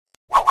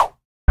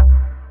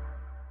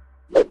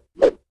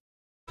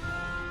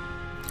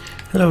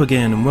Hello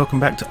again and welcome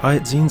back to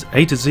Ietzine's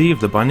A to Z of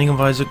the Binding of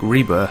Isaac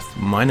Rebirth.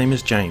 My name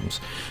is James.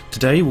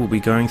 Today we'll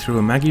be going through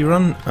a Maggy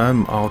run.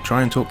 I'll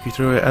try and talk you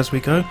through it as we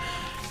go,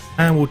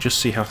 and we'll just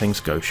see how things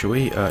go, shall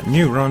we?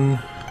 New run,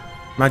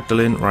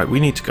 Magdalene. Right,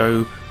 we need to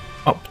go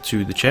up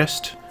to the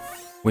chest.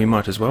 We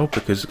might as well,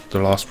 because the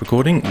last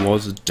recording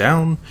was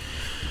down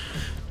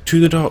to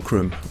the dark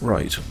room.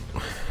 Right,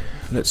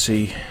 let's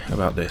see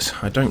about this.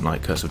 I don't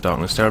like Curse of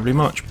Darkness terribly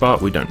much,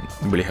 but we don't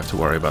really have to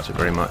worry about it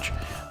very much.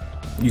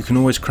 You can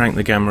always crank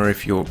the gamma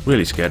if you're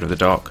really scared of the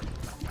dark,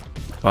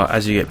 but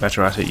as you get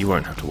better at it you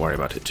won't have to worry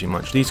about it too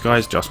much. These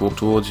guys just walk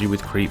towards you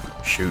with creep,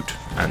 shoot,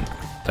 and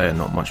they are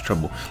not much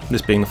trouble.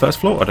 This being the first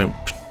floor, I don't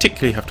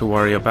particularly have to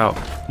worry about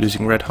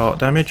losing red heart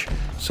damage,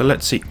 so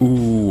let's see.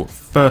 Ooh,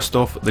 first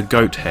off, the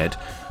goat head.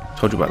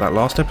 Told you about that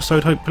last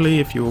episode, hopefully,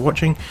 if you were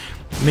watching.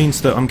 It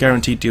means that I'm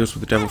guaranteed deals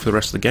with the devil for the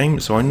rest of the game,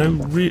 so I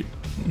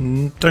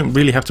don't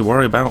really have to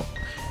worry about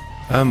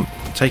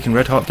taking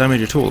red heart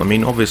damage at all. I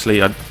mean,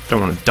 obviously I don't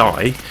want to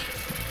die,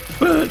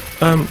 but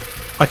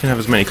I can have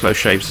as many close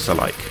shaves as I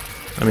like.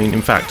 I mean,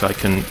 in fact, I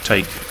can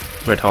take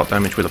red heart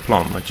damage with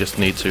aplomb. I just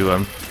need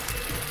to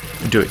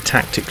do it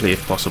tactically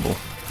if possible.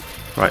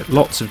 Right,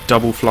 lots of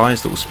double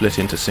flies that will split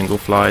into single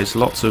flies.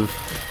 Lots of,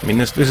 I mean,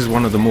 this is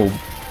one of the more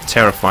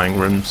terrifying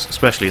rooms,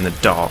 especially in the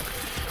dark,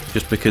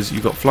 just because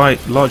you've got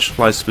large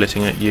flies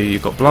splitting at you.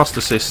 You've got blast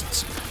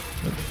assists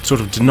sort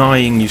of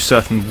denying you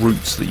certain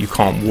routes that you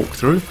can't walk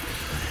through.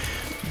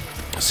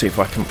 See if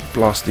I can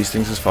blast these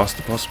things as fast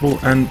as possible,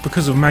 and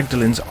because of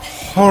Magdalene's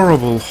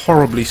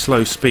horribly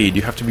slow speed,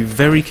 you have to be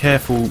very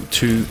careful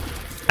to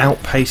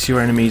outpace your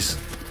enemies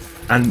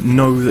and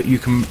know that you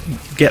can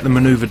get the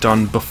maneuver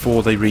done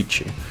before they reach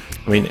you.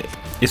 I mean,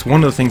 it's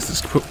one of the things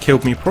that's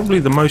killed me probably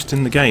the most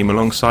in the game,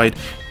 alongside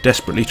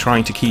desperately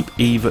trying to keep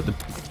Eve at the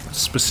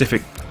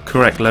specific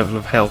correct level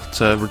of health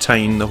to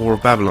retain the Whore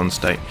of Babylon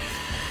state.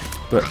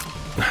 But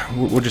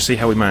we'll just see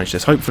how we manage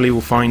this. Hopefully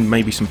we'll find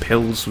maybe some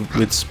pills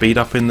with speed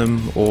up in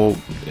them, or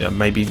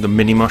maybe the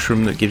mini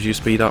mushroom that gives you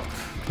speed up.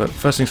 But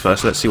first things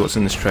first, let's see what's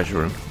in this treasure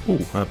room.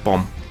 Ooh, a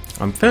bomb.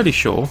 I'm fairly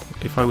sure,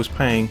 if I was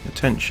paying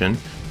attention,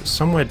 that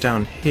somewhere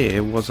down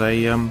here was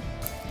a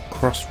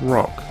crossed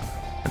rock,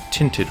 a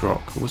tinted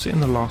rock. Was it in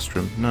the last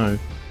room? No.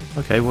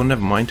 Okay, well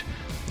never mind.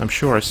 I'm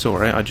sure I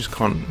saw it, I just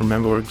can't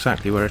remember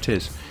exactly where it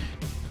is.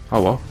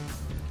 Oh well.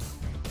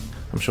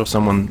 I'm sure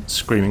someone's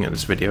screaming at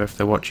this video if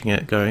they're watching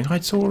it, going, I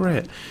saw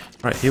it!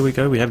 Right, here we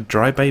go, we have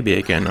Dry Baby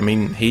again. I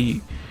mean,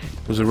 he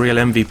was a real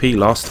MVP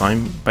last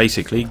time,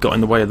 basically. Got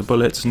in the way of the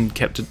bullets and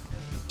kept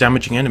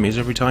damaging enemies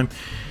every time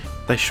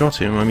they shot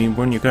him. I mean,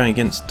 when you're going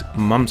against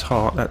Mum's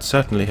Heart, that's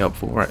certainly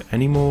helpful. Right,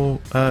 any more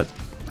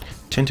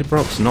tinted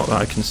rocks? Not that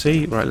I can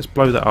see. Right, let's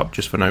blow that up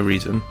just for no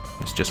reason.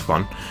 It's just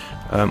fun.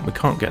 We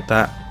can't get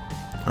that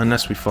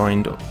unless we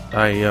find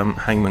a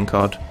hangman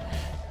card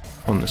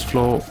on this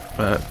floor.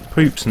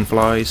 Poops and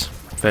flies,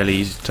 fairly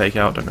easy to take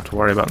out, don't have to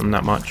worry about them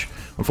that much.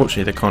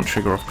 Unfortunately they can't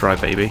trigger off Dry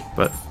Baby,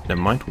 but never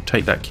mind, we'll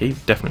take that key,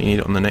 definitely need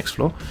it on the next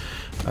floor.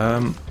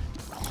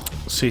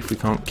 See if we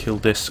can't kill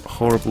this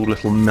horrible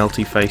little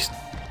melty faced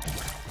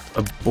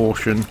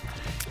abortion.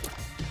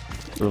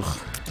 Ugh.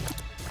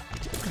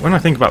 When I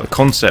think about the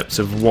concepts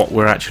of what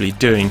we're actually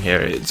doing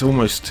here, it's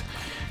almost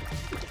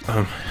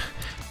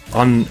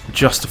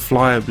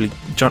unjustifiably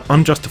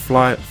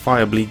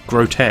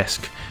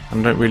grotesque, and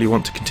I don't really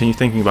want to continue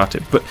thinking about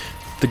it, but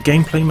the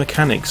gameplay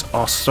mechanics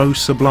are so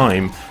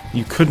sublime,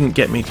 you couldn't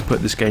get me to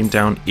put this game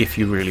down if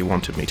you really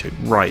wanted me to.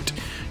 Right,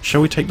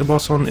 shall we take the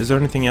boss on? Is there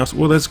anything else?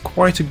 Well, there's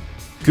quite a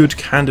good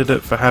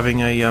candidate for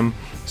having a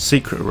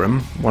secret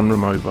room, one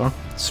room over,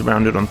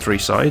 surrounded on three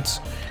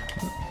sides.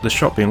 The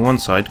shop being one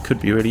side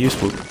could be really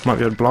useful. Might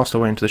be able to blast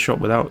our way into the shop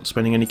without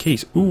spending any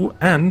keys. Ooh,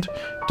 and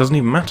doesn't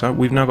even matter,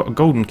 we've now got a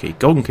golden key.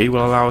 Golden key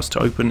will allow us to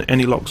open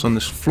any locks on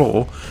this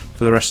floor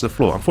for the rest of the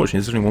floor. Unfortunately,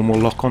 there's only one more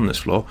lock on this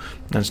floor,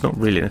 and it's not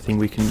really anything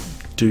we can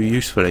do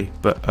usefully.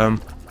 But oh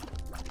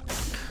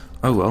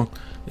well.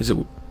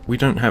 We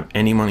don't have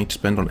any money to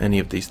spend on any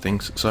of these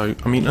things. So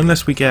I mean,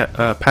 unless we get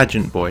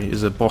Pageant Boy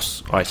is a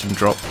boss item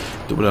drop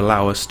that will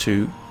allow us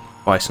to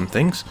buy some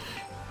things.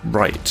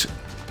 Right.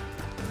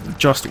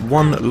 Just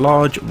one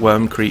large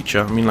worm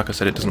creature. I mean, like I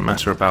said, it doesn't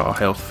matter about our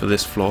health for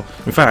this floor.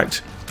 In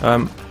fact,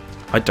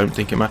 I don't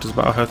think it matters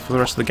about our health for the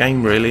rest of the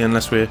game, really,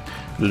 unless we're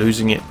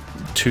losing it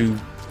too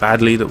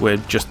badly that we're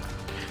just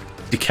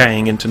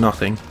decaying into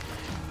nothing.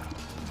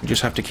 We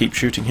just have to keep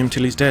shooting him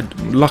till he's dead.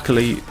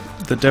 Luckily,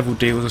 the devil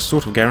deals are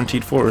sort of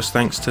guaranteed for us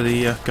thanks to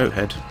the goat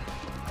head.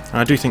 And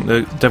I do think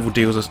the devil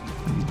deals are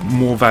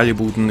more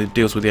valuable than the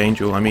deals with the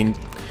angel. I mean,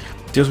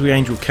 deals with the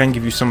angel can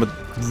give you some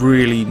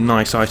really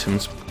nice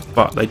items,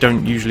 but they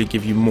don't usually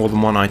give you more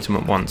than one item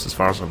at once, as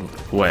far as I'm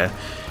aware,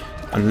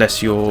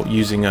 unless you're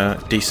using a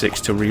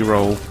D6 to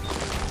re-roll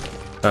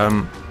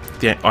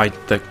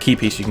the key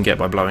piece you can get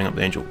by blowing up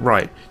the angel.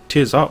 Right,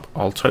 tears up,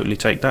 I'll totally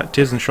take that.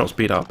 Tears and shot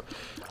speed up.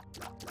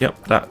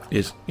 Yep, that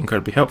is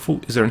incredibly helpful.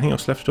 Is there anything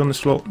else left on this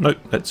floor? Nope,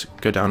 let's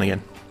go down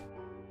again.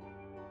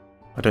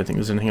 I don't think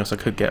there's anything else I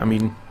could get. I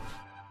mean,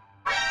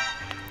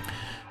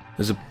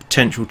 there's a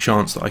potential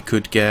chance that I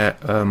could get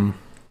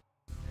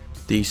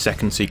the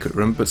second secret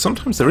room, but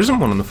sometimes there isn't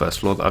one on the first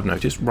floor that I've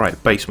noticed.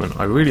 Right, basement.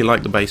 I really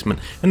like the basement,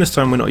 and this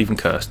time we're not even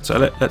cursed. So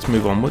let's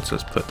move onwards.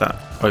 Let's put that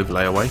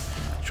overlay away.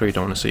 Sure you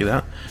don't want to see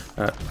that.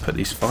 Put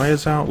these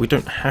fires out. We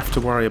don't have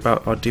to worry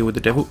about our deal with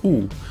the devil.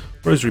 Ooh,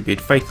 rosary bead,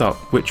 faith up,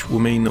 which will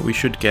mean that we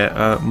should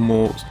get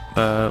more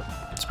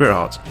spirit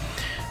hearts.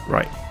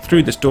 Right,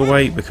 through this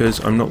doorway,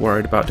 because I'm not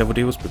worried about devil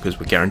deals because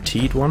we're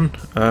guaranteed one,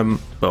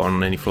 but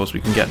on any floors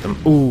we can get them.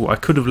 Ooh, I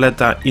could have led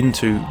that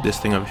into this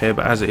thing over here,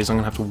 but as it is I'm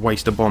going to have to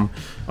waste a bomb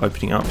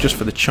opening up just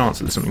for the chance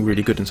that there's something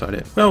really good inside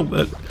it.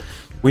 Well,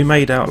 we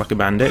made out like a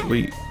bandit.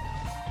 We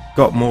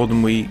got more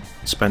than we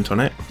spent on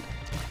it.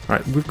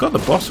 Right, we've got the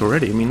boss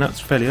already. I mean, that's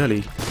fairly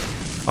early.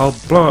 I'll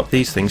blow up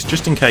these things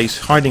just in case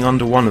hiding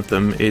under one of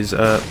them is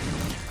a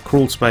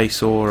crawl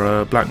space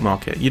or a black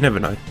market. You never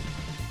know.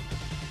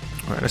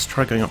 Alright, let's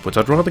try going upwards.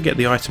 I'd rather get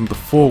the item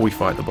before we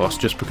fight the boss,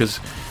 just because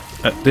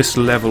at this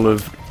level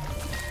of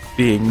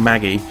being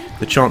Maggy,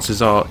 the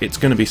chances are it's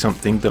going to be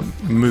something that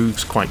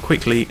moves quite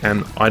quickly,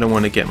 and I don't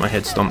want to get my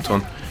head stomped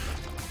on.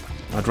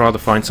 I'd rather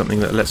find something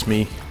that lets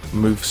me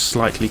move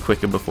slightly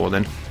quicker before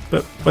then.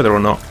 But whether or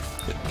not,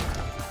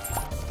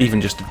 even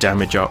just a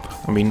damage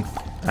up, I mean,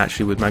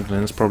 actually with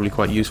Magdalene it's probably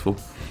quite useful.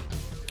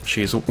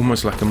 She is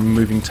almost like a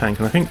moving tank,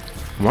 and I think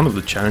one of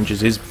the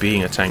challenges is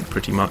being a tank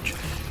pretty much.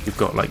 You've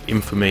got like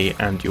infamy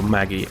and your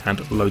Maggy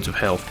and loads of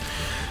health.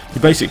 You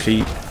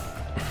basically,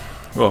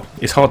 well,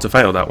 it's hard to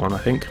fail that one, I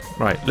think.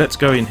 Right, let's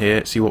go in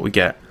here, see what we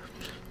get.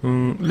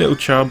 Little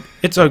chub,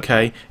 it's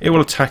okay. It will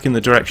attack in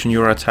the direction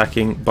you're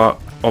attacking,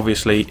 but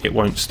obviously it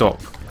won't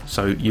stop.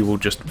 So you will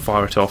just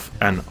fire it off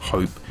and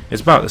hope.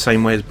 It's about the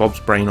same way as Bob's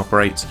brain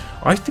operates.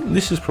 I think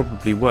this is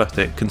probably worth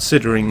it,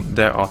 considering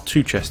there are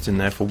 2 chests in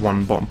there for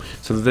 1 bomb.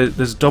 So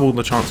there's double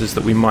the chances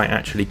that we might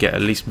actually get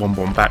at least 1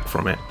 bomb back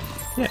from it.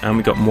 Yeah, and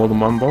we got more than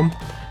 1 bomb.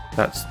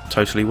 That's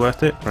totally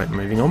worth it. Right,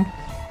 moving on.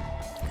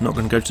 I'm not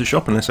going to go to the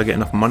shop unless I get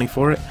enough money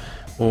for it,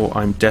 or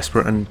I'm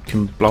desperate and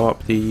can blow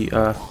up the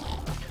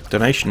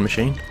donation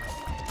machine.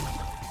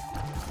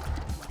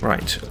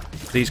 Right,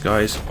 these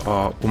guys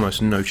are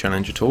almost no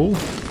challenge at all.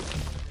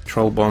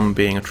 Troll bomb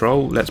being a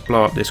troll. Let's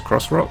blow up this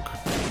cross rock.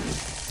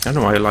 I don't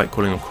know why I like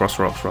calling them cross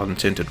rocks rather than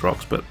tinted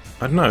rocks, but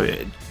I don't know,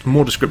 it's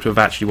more descriptive of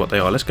actually what they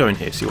are. Let's go in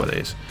here, see what it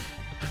is.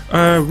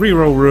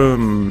 Reroll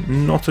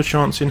room, not a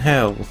chance in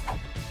hell.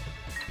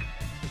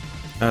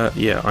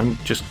 Yeah,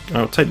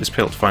 I'll take this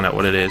pill to find out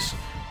what it is,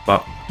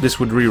 but this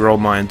would reroll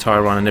my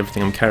entire run and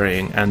everything I'm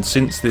carrying, and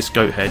since this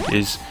goat head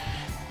is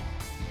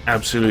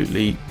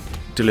absolutely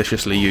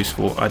deliciously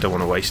useful, I don't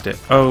want to waste it.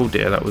 Oh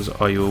dear, that was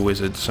Are You a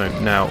Wizard, so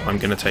now I'm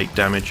going to take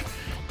damage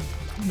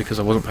because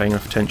I wasn't paying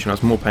enough attention. I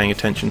was more paying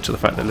attention to the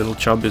fact that little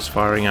Chub is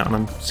firing out,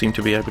 and I seem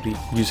to be able to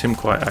use him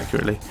quite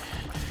accurately.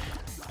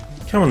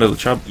 Come on, little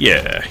Chub.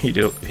 Yeah,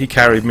 he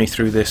carried me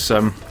through this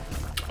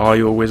Are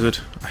You a Wizard?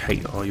 I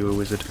hate Are You a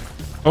Wizard.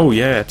 Oh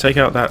yeah, take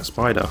out that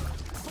spider.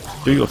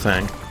 Do your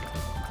thing.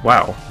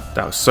 Wow,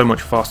 that was so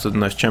much faster than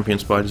those champion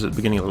spiders at the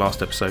beginning of the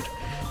last episode.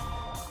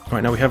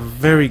 Right, now we have a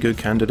very good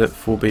candidate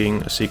for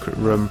being a secret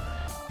room,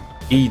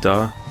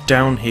 either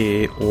down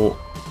here or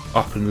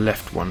up and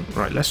left one.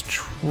 Right, let's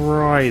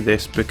try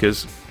this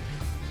because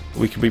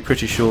we can be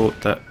pretty sure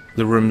that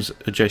the rooms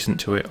adjacent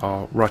to it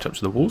are right up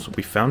to the walls.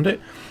 We found it.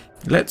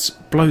 Let's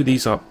blow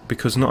these up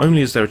because not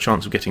only is there a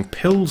chance of getting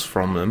pills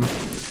from them,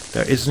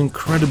 there is an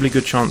incredibly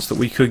good chance that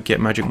we could get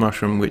Magic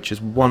Mushroom, which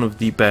is one of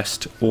the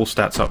best all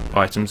stats up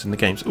items in the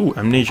games. Ooh,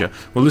 Amnesia.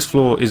 Well, this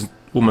floor is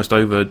almost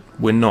over.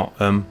 We're not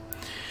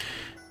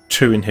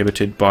too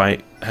inhibited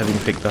by having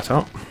picked that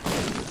up.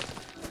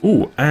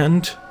 Ooh,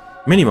 and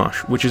Mini Mush,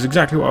 which is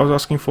exactly what I was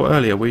asking for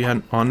earlier. We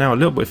are now a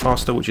little bit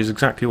faster, which is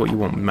exactly what you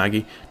want with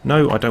Maggy.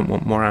 No, I don't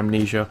want more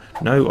Amnesia.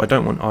 No, I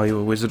don't want Are You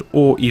a Wizard,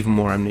 or even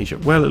more Amnesia.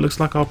 Well, it looks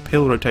like our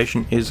pill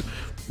rotation is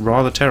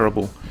rather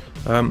terrible.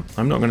 I'm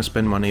not going to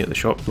spend money at the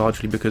shop,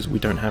 largely because we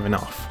don't have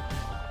enough.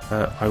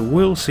 I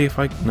will see if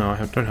I... No,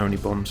 I don't have any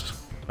bombs.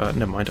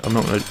 Never mind, I'm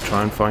not going to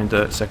try and find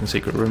a second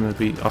secret room. It would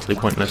be utterly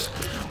pointless.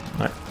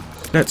 Right.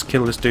 Let's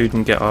kill this dude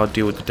and get our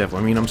deal with the devil.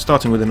 I mean, I'm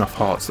starting with enough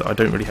hearts that I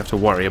don't really have to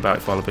worry about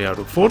if I'll be able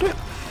to afford it.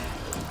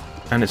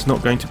 And it's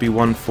not going to be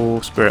one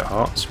for spirit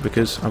hearts,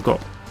 because I've got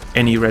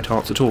any red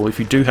hearts at all. If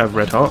you do have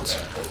red hearts,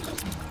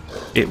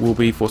 it will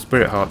be for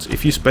spirit hearts.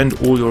 If you spend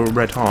all your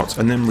red hearts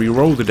and then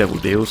re-roll the devil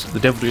deals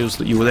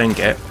that you will then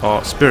get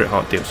are spirit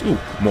heart deals. Ooh,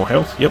 more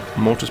health. Yep,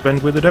 more to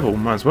spend with the devil.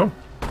 Might as well.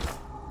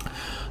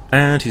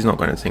 And he's not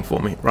got anything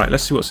for me. Right,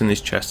 let's see what's in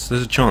these chests.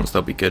 There's a chance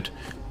they'll be good.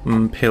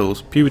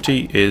 Pills.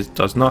 Puberty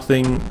does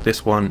nothing.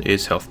 This one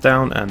is health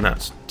down, and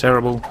that's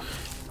terrible.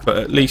 But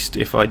at least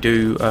if I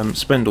do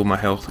spend all my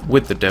health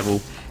with the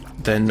devil,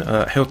 then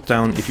health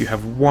down, if you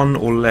have 1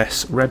 or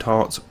less red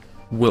hearts,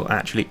 will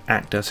actually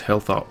act as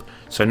health up.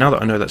 So now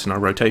that I know that's in our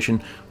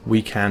rotation,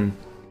 we can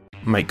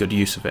make good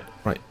use of it.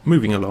 Right,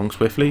 moving along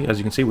swiftly. As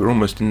you can see, we're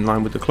almost in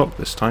line with the clock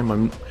this time.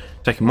 I'm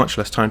taking much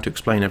less time to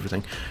explain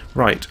everything.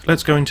 Right,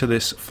 let's go into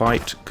this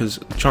fight, because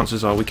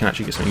chances are we can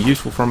actually get something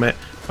useful from it.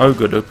 Oh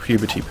good, a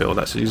puberty pill.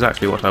 That's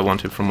exactly what I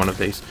wanted from one of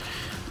these.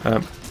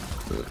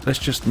 let's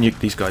just nuke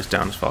these guys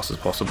down as fast as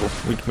possible.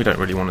 We don't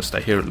really want to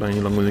stay here any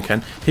longer than we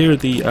can. Here are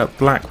the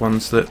black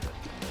ones, the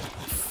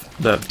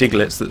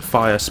Diglets that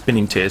fire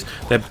spinning tears.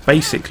 They're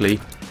basically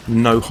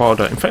no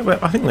harder. In fact,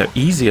 I think they're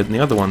easier than the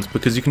other ones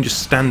because you can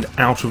just stand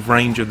out of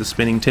range of the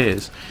spinning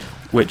tears,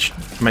 which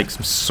makes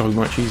them so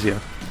much easier.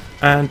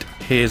 And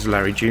here's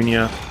Larry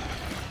Jr.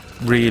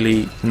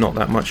 Really not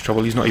that much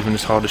trouble. He's not even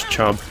as hard as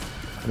Chubb.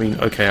 I mean,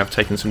 okay, I've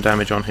taken some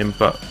damage on him,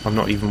 but I'm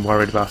not even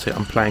worried about it.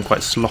 I'm playing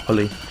quite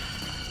sloppily.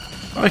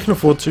 I can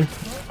afford to.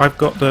 I've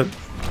got the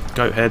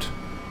goat head.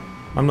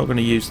 I'm not going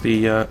to use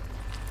the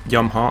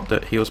Yum Heart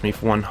that heals me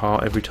for 1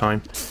 heart every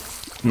time.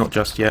 Not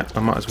just yet.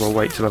 I might as well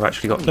wait till I've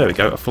actually got, there we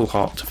go, a full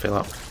heart to fill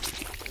up.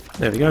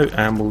 There we go,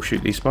 and we'll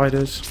shoot these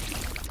spiders.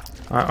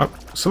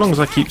 So long as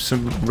I keep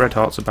some red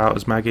hearts about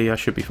as Maggy, I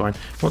should be fine.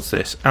 What's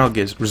this?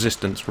 Algiz,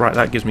 resistance. Right,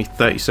 that gives me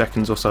 30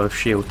 seconds or so of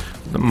shield.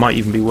 That might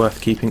even be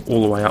worth keeping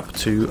all the way up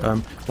to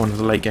one of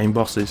the late game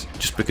bosses,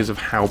 just because of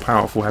how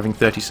powerful having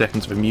 30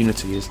 seconds of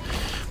immunity is.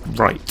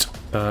 Right,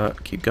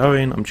 keep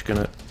going. I'm just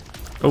gonna...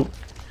 Oh,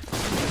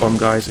 bomb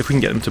guys. If we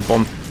can get them to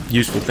bomb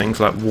useful things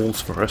like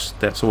walls for us,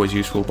 that's always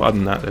useful, but other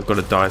than that, they've got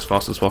to die as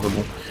fast as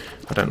possible.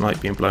 I don't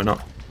like being blown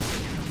up.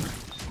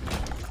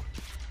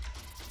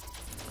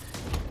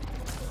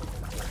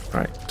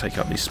 Right, take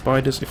out these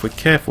spiders. If we're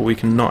careful, we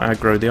can not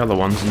aggro the other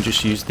ones and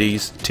just use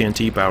these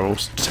TNT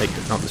barrels to take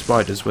out the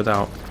spiders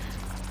without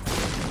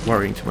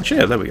worrying too much.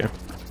 Yeah, there we go.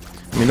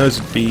 I mean, those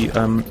would be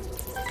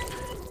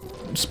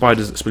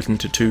spiders that split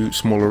into 2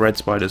 smaller red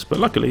spiders, but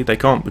luckily they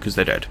can't because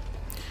they're dead.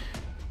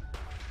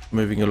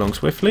 Moving along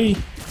swiftly.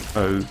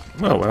 Oh,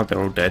 well, they're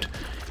all dead.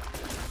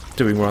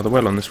 Doing rather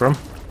well on this run.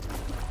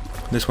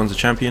 This one's a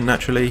champion,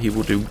 naturally. He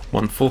will do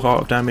 1 full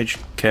heart of damage.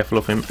 Careful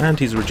of him. And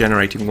he's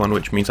regenerating 1,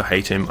 which means I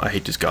hate him. I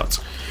hate his guts.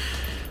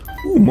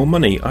 Ooh, more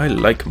money. I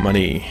like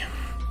money.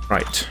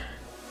 Right.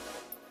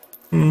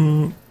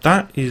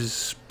 That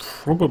is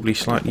probably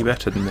slightly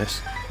better than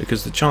this,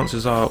 because the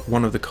chances are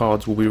one of the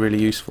cards will be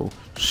really useful.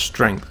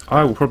 Strength.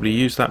 I will probably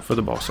use that for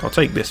the boss. I'll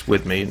take this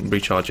with me and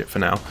recharge it for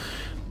now.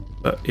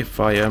 But if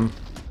I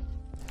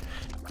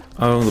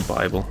oh, the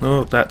Bible.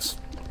 Oh, that's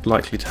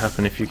likely to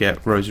happen if you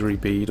get Rosary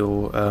Bead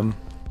or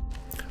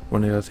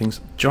one of the other things.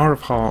 Jar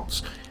of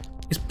Hearts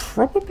is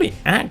probably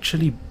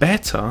actually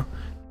better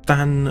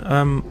than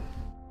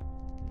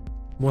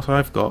what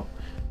I've got.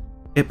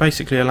 It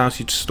basically allows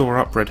you to store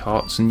up red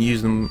hearts and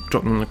use them,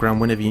 drop them on the ground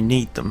whenever you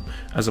need them,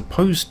 as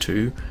opposed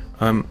to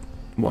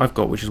what I've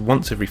got, which is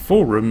once every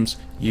 4 rooms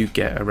you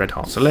get a red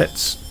heart. So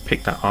let's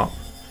pick that up.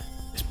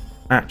 It's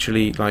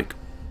actually like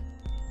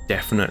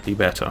definitely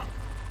better.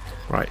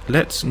 Right,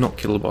 let's not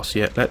kill the boss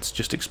yet. Let's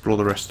just explore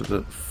the rest of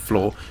the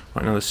floor.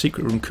 Right, now the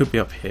secret room could be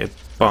up here,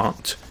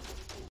 but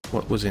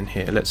what was in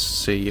here? Let's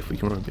see if we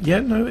can remember. Yeah,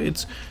 no,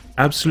 it's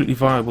absolutely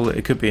viable that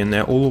it could be in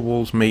there. All the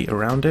walls meet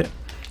around it,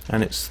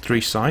 and it's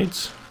 3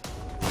 sides.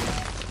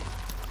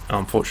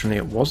 Unfortunately,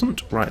 it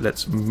wasn't. Right,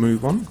 let's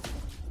move on.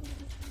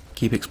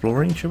 Keep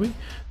exploring, shall we?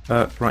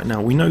 Right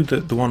now, we know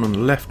that the one on the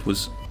left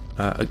was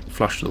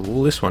flush to the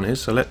wall. This one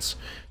is, so let's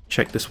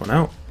check this one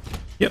out.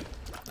 Yep.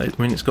 I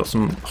mean, it's got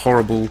some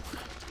horrible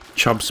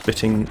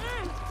chub-spitting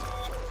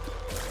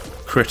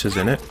critters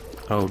in it.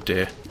 Oh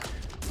dear.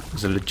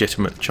 There's a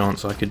legitimate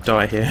chance I could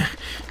die here,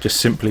 just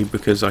simply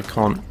because I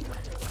can't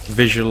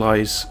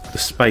visualise the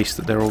space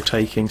that they're all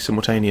taking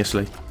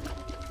simultaneously.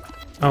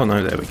 Oh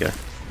no, there we go.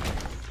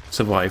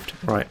 Survived.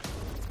 Right.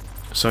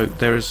 So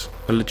there is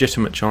a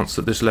legitimate chance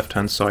that this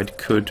left-hand side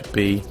could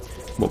be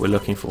what we're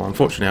looking for.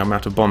 Unfortunately, I'm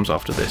out of bombs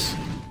after this.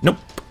 Nope.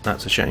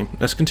 That's a shame.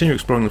 Let's continue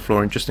exploring the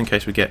flooring just in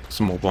case we get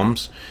some more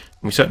bombs.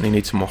 We certainly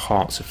need some more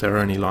hearts if there are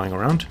any lying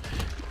around.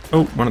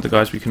 Oh, one of the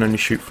guys we can only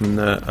shoot from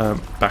the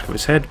back of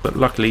his head, but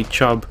luckily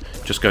Chubb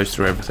just goes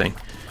through everything.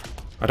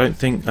 I don't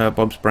think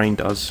Bob's brain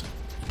does,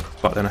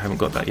 but then I haven't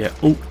got that yet.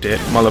 Oh dear,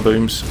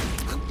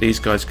 Mullabooms. These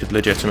guys could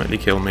legitimately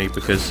kill me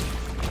because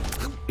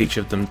each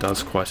of them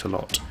does quite a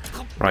lot.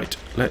 Right,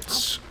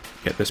 let's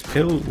get this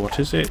pill. What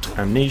is it?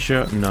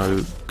 Amnesia?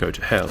 No, go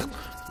to hell.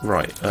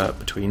 Right,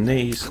 between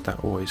these,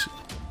 that always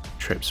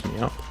trips me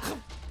up.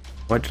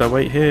 Why did I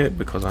wait here?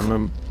 Because I'm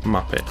a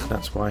muppet,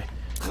 that's why.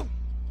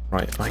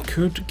 Right, I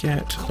could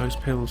get those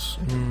pills,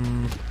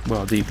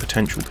 well, the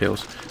potential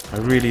pills. I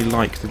really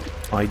like the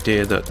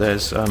idea that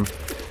there's a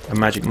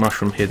magic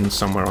mushroom hidden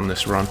somewhere on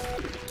this run,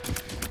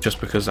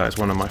 just because that is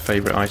one of my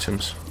favourite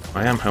items.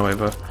 I am,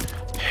 however,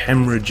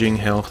 hemorrhaging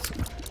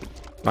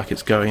health like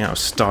it's going out of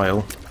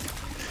style.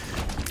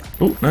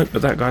 Oh, no,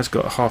 but that guy's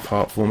got a half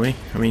heart for me.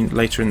 I mean,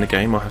 later in the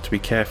game I'll have to be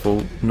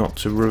careful not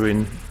to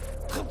ruin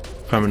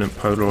permanent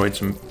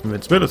Polaroids and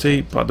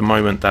invincibility, but at the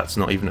moment that's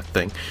not even a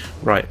thing.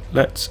 Right,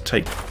 let's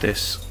take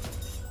this.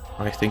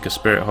 I think a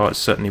spirit heart is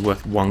certainly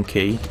worth 1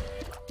 key.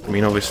 I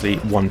mean, obviously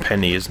 1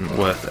 penny isn't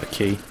worth a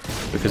key,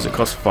 because it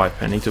costs 5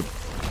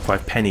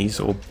 pennies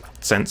or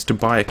cents to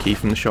buy a key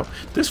from the shop.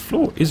 This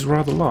floor is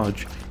rather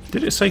large.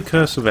 Did it say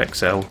Curse of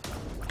XL?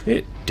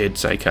 It did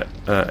say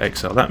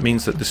XL. That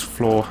means that this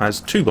floor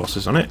has 2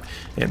 bosses on it.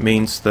 It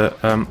means that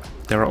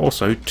there are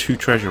also 2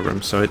 treasure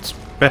rooms, so it's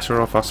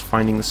better off us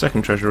finding the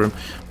second treasure room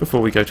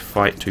before we go to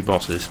fight 2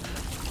 bosses.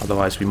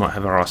 Otherwise we might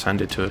have our ass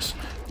handed to us.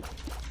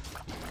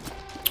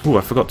 Oh,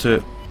 I forgot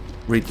to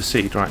read the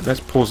seed. Right, let's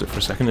pause it for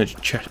a second and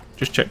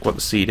just check what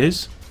the seed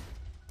is.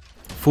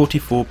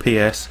 44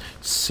 PS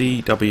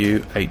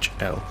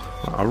CWHL.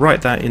 I'll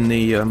write that in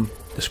the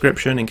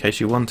description in case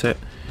you want it.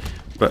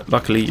 But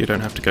luckily you don't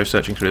have to go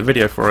searching through the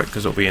video for it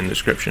because it'll be in the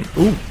description.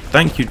 Ooh,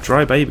 thank you,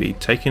 Dry Baby,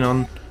 taking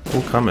on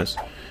all comers.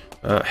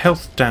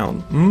 Health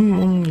down.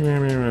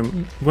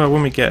 Well,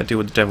 when we get a deal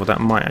with the devil, that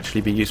might actually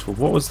be useful.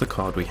 What was the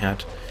card we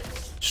had?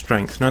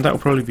 Strength. No, that will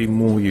probably be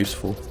more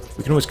useful.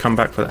 We can always come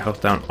back for that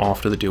health down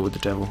after the deal with the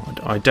devil.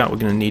 I doubt we're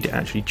going to need it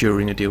actually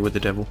during a deal with the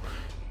devil.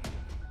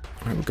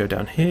 Right, we'll go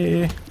down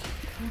here.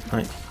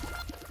 Right.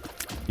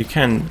 You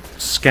can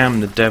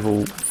scam the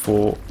devil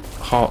for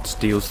hearts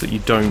deals that you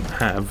don't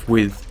have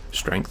with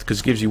strength, because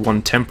it gives you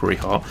 1 temporary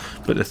heart.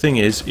 But the thing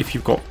is, if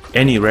you've got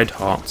any red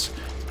hearts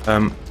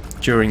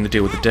during the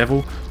deal with the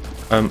devil,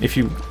 if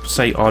you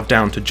say are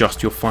down to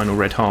just your final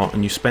red heart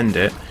and you spend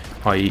it,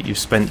 i.e. you've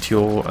spent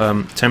your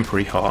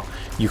temporary heart,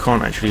 you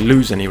can't actually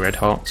lose any red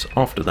hearts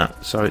after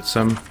that. So it's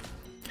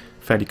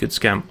fairly good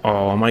scam.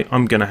 Oh,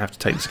 I'm going to have to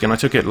take this again. I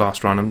took it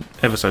last round, I'm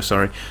ever so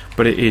sorry,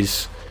 but it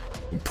is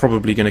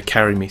probably going to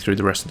carry me through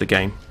the rest of the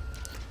game.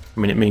 I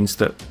mean, it means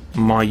that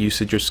my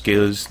usage of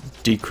skills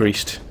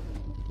decreased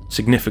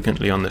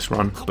significantly on this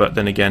run, but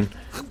then again,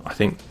 I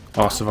think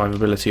our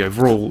survivability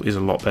overall is a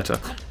lot better.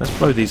 Let's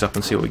blow these up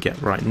and see what we get.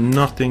 Right,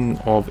 nothing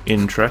of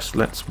interest.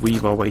 Let's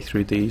weave our way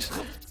through these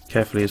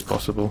carefully as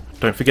possible.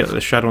 Don't forget that the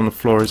shadow on the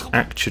floor is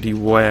actually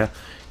where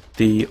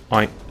the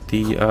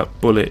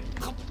bullet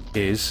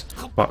is,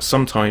 but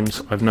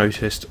sometimes I've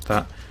noticed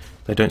that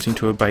they don't seem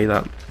to obey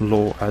that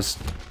law as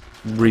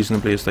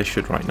reasonably as they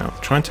should right now.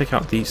 Try and take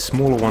out the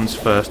smaller ones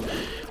first.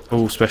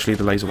 Oh, especially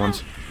the laser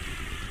ones.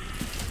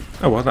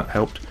 Oh well, that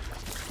helped.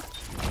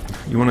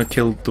 You want to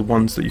kill the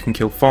ones that you can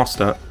kill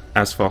faster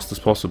as fast as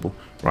possible.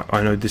 Right,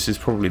 I know this is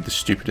probably the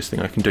stupidest thing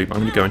I can do, but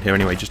I'm going to go in here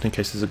anyway, just in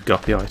case there's a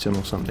guppy item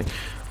or something.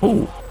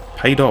 Oh,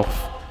 paid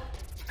off.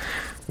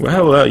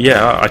 Well,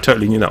 yeah, I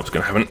totally knew that was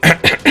going to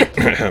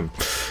happen.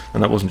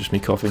 And that wasn't just me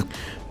coughing.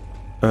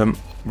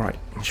 Right,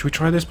 should we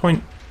try this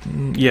point?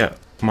 Yeah,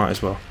 might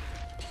as well.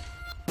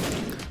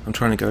 I'm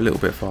trying to go a little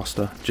bit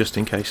faster, just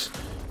in case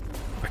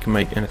I can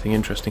make anything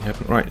interesting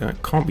happen. Right,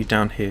 it can't be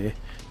down here.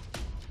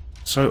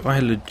 So I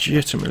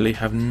legitimately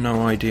have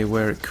no idea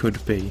where it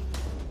could be.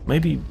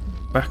 Maybe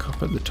back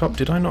up at the top.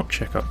 Did I not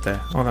check up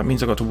there? Oh, that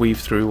means I've got to weave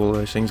through all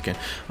those things again.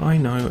 I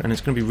know, and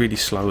it's going to be really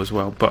slow as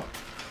well, but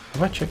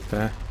have I checked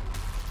there?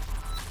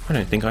 I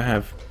don't think I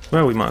have.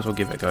 Well, we might as well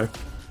give it a go.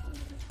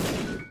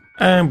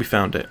 And we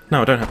found it.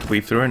 No, I don't have to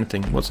weave through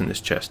anything. What's in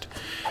this chest?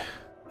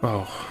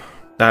 Oh,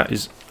 that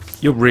is...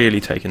 You're really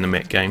taking the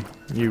mick, game.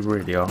 You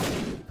really are.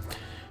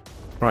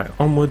 Right,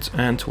 onwards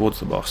and towards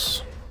the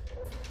boss.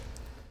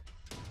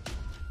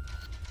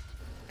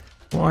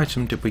 What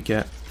item did we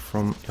get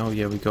from... Oh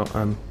yeah, we got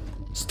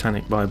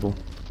Satanic Bible,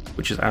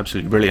 which is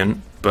absolutely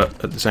brilliant,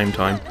 but at the same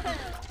time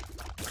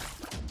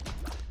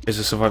is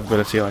a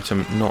survivability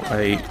item, not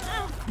a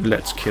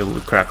let's kill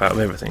the crap out of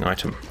everything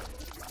item.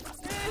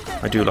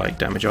 I do like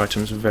damage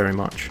items very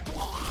much.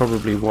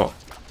 Probably what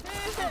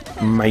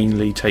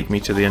mainly take me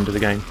to the end of the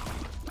game.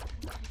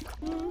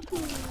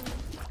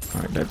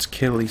 Right, let's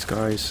kill these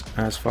guys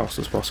as fast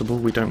as possible.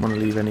 We don't want to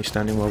leave any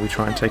standing while we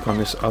try and take on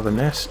this other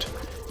nest.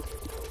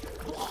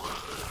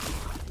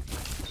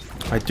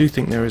 I do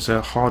think there is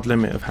a hard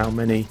limit of how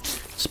many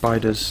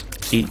spiders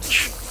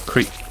each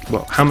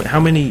how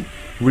many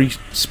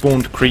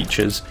respawned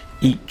creatures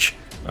each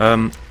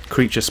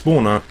creature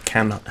spawner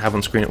can have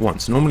on screen at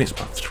once. Normally it's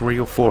about 3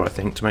 or 4, I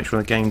think, to make sure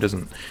the game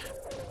doesn't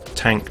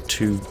tank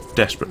too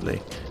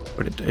desperately.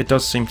 But it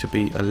does seem to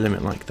be a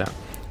limit like that.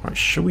 Right,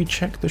 shall we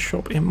check the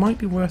shop? It might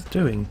be worth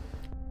doing.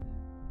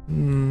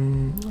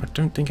 I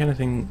don't think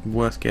anything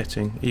worth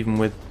getting, even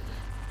with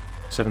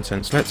 7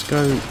 cents. Let's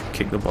go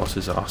kick the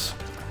boss's ass.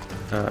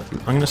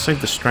 I'm going to save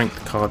the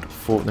strength card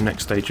for the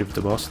next stage of the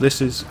boss. This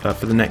is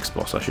for the next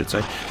boss, I should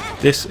say.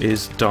 This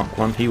is Dark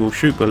One. He will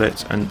shoot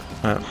bullets and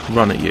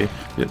run at you.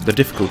 The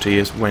difficulty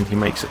is when he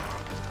makes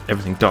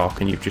everything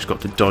dark and you've just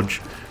got to dodge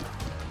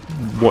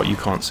what you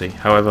can't see.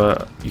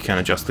 However, you can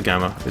adjust the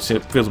gamma. It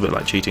feels a bit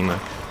like cheating though.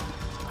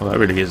 Well, that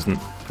really isn't.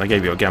 I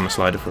gave you a gamma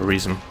slider for a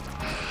reason.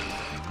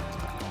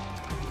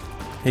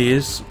 He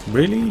is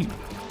really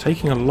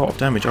taking a lot of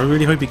damage. I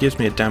really hope he gives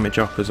me a damage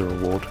up as a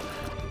reward,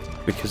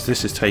 because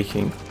this is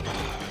taking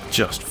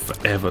just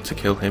forever to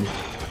kill him.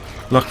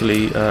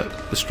 Luckily,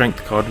 the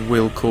strength card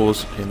will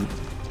cause him,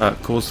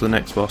 cause the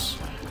next boss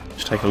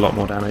to take a lot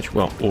more damage.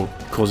 Well, or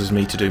causes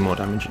me to do more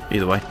damage.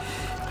 Either way.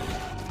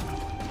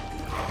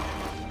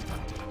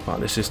 Right,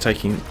 this is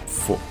taking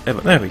forever.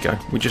 There we go.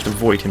 We just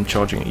avoid him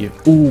charging at you.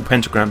 Ooh,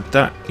 pentagram.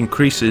 That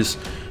increases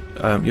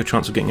your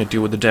chance of getting a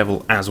deal with the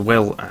devil, as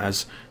well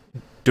as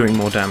doing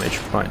more damage.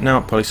 Right,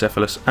 now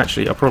Polycephalus.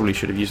 Actually, I probably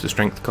should have used the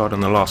strength card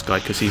on the last guy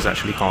because he's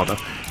actually harder,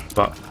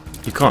 but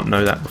you can't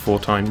know that before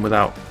time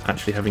without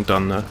actually having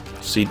done the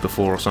seed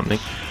before or something.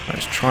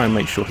 Let's try and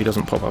make sure he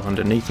doesn't pop up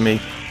underneath me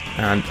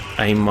and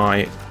aim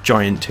my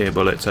giant tear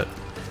bullets at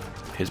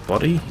his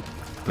body.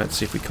 Let's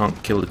see if we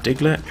can't kill the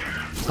Diglett.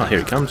 Oh, here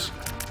he comes.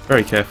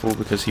 Very careful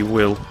because he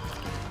will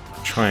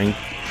try and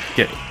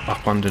get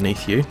up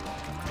underneath you.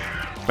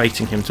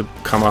 Baiting him to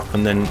come up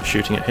and then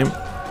shooting at him.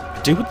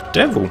 Deal with the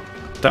devil.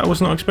 That I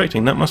was not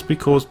expecting. That must be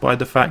caused by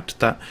the fact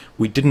that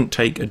we didn't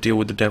take a deal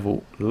with the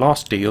devil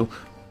last deal,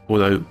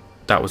 although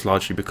that was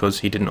largely because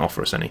he didn't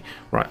offer us any.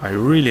 Right, I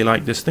really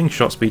like this thing.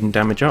 Shot speed and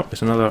damage up.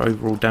 It's another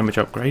overall damage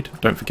upgrade.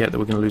 Don't forget that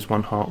we're going to lose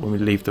 1 heart when we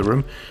leave the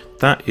room.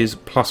 That is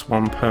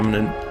 +1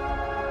 permanent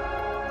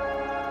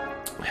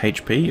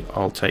HP.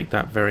 I'll take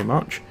that very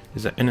much.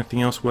 Is there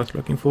anything else worth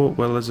looking for?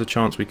 Well, there's a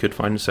chance we could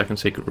find a second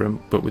secret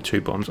room, but with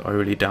 2 bombs, I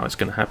really doubt it's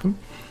going to happen.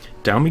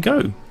 Down we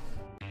go.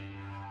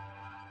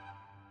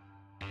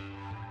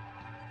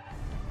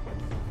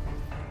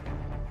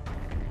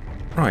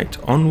 Right,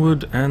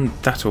 onward and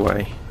that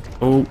away.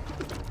 Oh,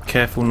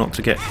 careful not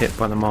to get hit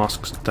by the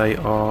masks. They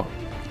are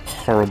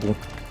horrible.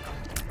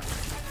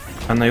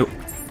 And they,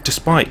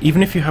 despite,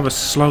 even if you have a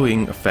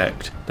slowing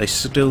effect, they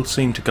still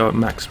seem to go at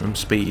maximum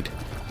speed,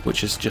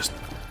 which is just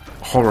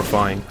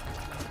horrifying.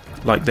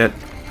 Like their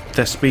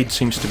speed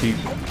seems to be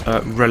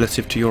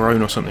relative to your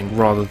own or something,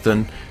 rather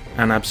than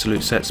an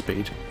absolute set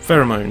speed.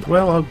 Pheromone,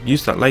 well, I'll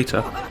use that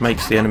later.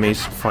 Makes the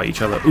enemies fight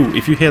each other. Ooh,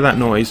 if you hear that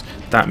noise,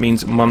 that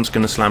means Mum's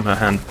going to slam her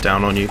hand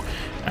down on you.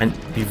 And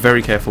be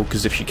very careful,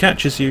 because if she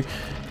catches you,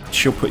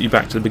 she'll put you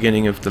back to the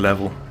beginning of the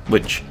level,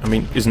 which, I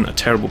mean, isn't a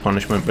terrible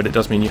punishment, but it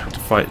does mean you have to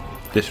fight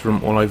this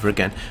room all over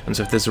again. And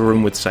so if there's a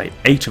room with, say,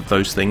 8 of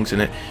those things in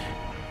it,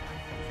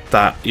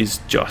 that is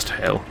just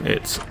hell.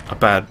 It's a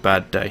bad,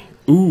 bad day.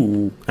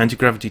 Ooh,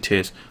 anti-gravity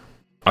tears.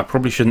 I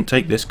probably shouldn't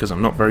take this because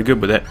I'm not very good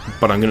with it,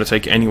 but I'm going to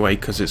take it anyway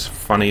because it's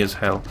funny as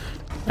hell.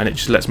 And it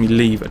just lets me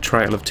leave a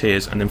trail of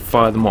tears and then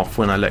fire them off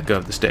when I let go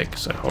of the stick.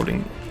 So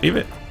holding, leave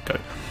it, go.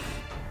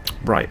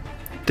 Right,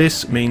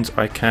 this means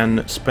I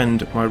can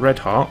spend my red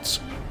hearts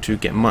to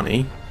get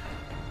money,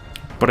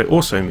 but it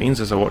also means,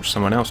 as I watch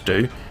someone else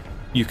do,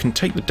 you can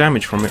take the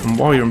damage from it and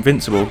while you're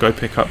invincible go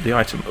pick up the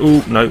item.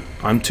 Oh no,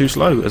 I'm too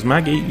slow. As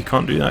Maggie, you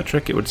can't do that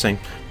trick, it would seem.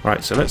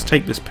 Right, so let's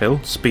take this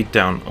pill, speed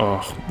down.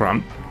 Oh, well,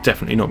 I'm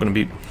definitely not going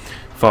to be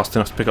fast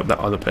enough to pick up that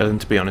other pill, and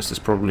to be honest it's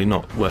probably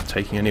not worth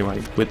taking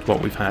anyway with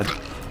what we've had.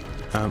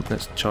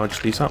 Let's charge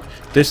these up.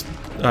 This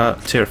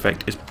tear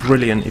effect is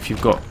brilliant if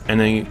you've got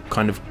any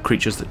kind of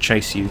creatures that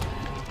chase you.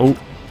 Oh,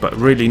 but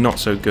really not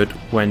so good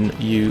when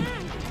you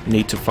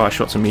need to fire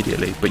shots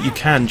immediately, but you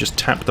can just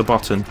tap the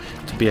button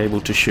to be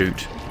able to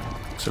shoot.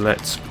 So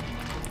let's,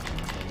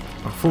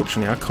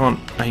 unfortunately I can't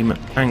aim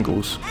at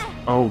angles.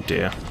 Oh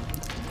dear,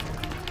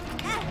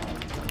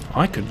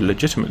 I could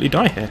legitimately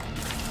die here.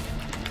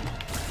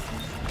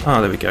 Ah,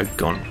 there we go,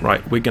 gone.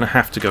 Right, we're gonna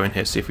have to go in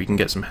here, see if we can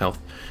get some health.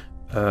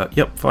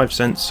 Yep, 5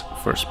 cents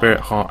for a spirit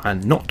heart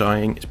and not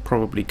dying is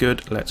probably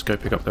good. Let's go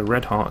pick up the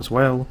red heart as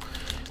well.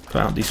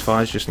 Put out these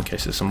fires just in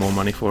case there's some more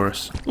money for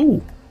us.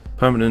 Ooh,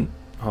 permanent.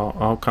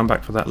 I'll come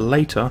back for that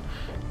later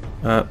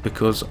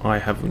because I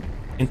have an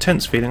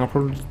intense feeling I'll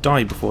probably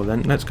die before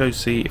then. Let's go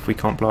see if we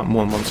can't blow up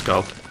more than one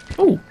skull.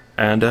 Oh,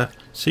 and a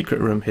secret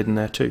room hidden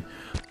there too.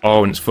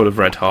 Oh, and it's full of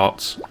red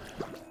hearts.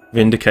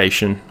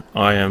 Vindication.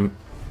 Did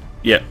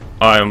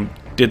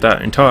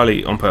that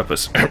entirely on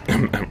purpose.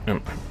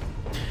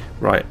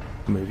 Right,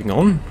 moving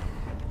on.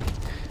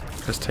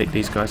 Let's take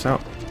these guys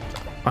out.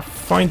 I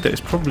find that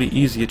it's probably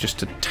easier just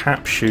to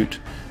tap shoot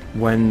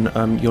when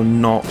you're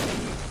not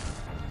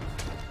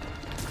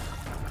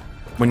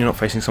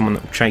facing someone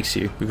that will chase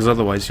you, because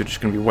otherwise you're just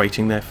going to be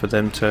waiting there for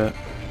them to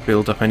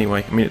build up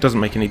anyway. I mean, it doesn't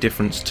make any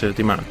difference to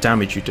the amount of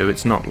damage you do.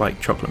 It's not like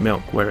chocolate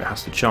milk where it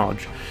has to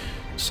charge.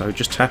 So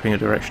just tapping a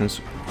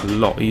direction's a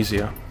lot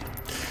easier.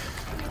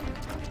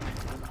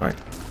 Right,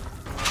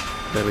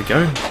 there we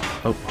go.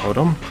 Oh, hold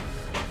on.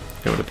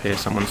 It would appear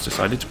someone's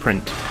decided to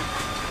print.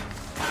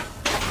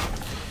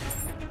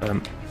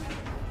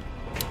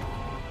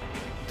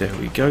 There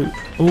we go.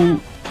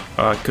 Oh,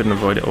 I couldn't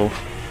avoid it all.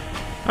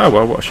 Oh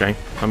well, what a shame.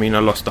 I mean, I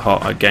lost the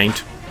heart I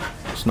gained.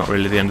 It's not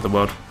really the end of the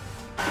world.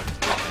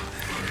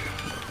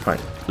 Right,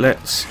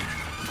 let's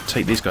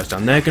take these guys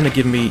down. They're going to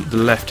give me the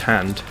left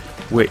hand,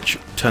 which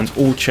turns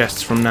all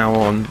chests from now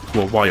on,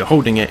 well, while you're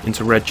holding it,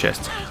 into red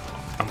chests.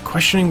 I'm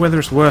questioning whether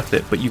it's worth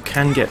it, but you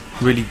can get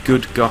really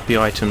good guppy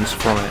items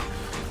from it.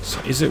 So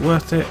is it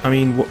worth it? I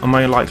mean, am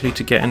I likely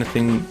to get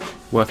anything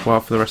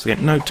worthwhile for the rest of the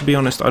game? No, to be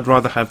honest, I'd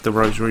rather have the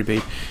Rosary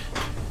Bead.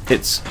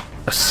 It's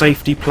a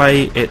safety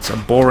play, it's a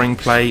boring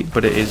play,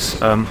 but it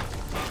is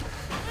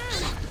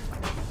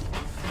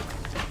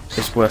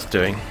it's worth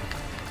doing.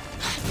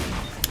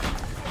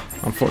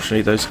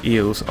 Unfortunately, those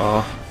eels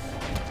are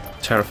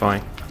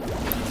terrifying.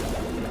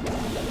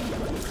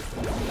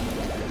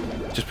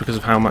 Just because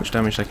of how much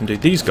damage they can do.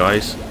 These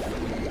guys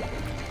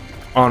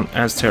aren't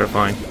as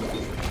terrifying.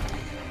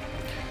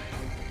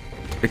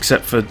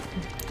 Except for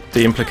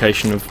the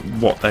implication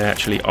of what they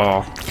actually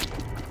are.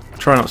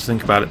 Try not to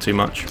think about it too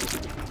much.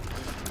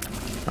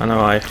 I know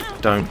I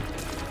don't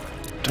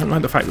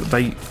like the fact that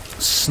they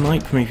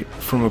snipe me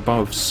from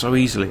above so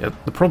easily.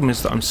 The problem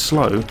is that I'm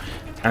slow,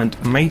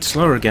 and made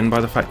slower again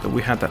by the fact that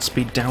we had that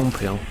speed down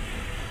peel.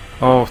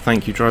 Oh,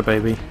 thank you, Dry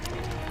Baby.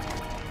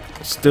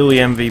 Still the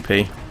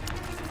MVP.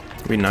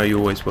 We know you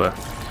always were.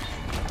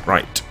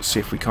 Right, see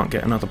if we can't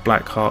get another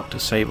black heart to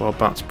save our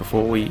butts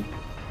before we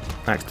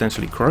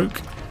accidentally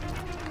croak.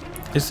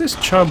 Is this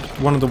chub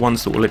one of the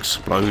ones that will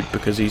explode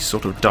because he's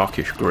sort of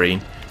darkish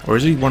green? Or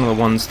is he one of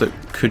the ones that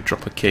could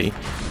drop a key?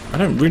 I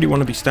don't really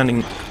want to be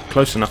standing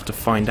close enough to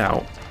find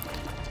out,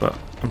 but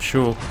I'm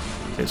sure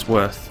it's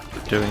worth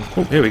doing.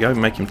 Oh, here we go,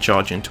 make him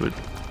charge into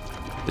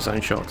his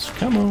own shots.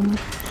 Come on.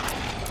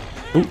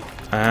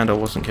 Oh, and I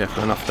wasn't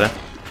careful enough there.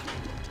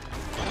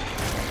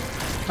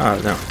 Ah,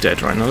 now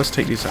dead. Right, now let's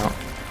take these out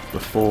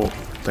before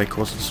they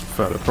cause us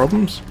further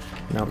problems.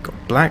 Now we've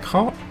got Black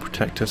Heart,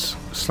 protect us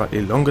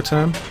slightly longer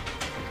term.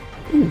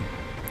 Ooh,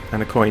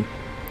 and a coin.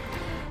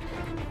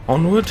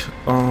 Onward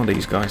are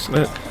these guys.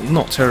 They're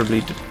not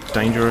terribly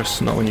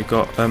dangerous, not when you've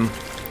got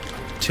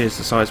tiers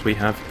the size we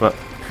have, but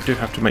you do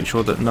have to make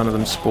sure that none of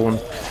them spawn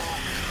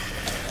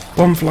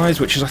bomb flies,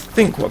 which is I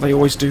think what they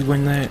always do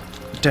when they're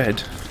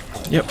dead.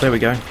 Yep, there we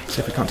go.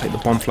 See if we can't take the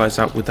bomb flies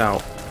out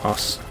without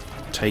us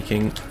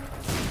taking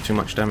too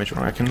much damage.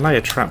 Right, I can lay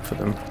a trap for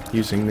them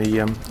using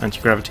the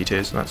anti-gravity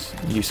tiers, that's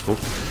useful.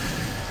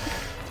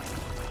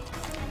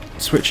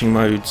 Switching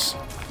modes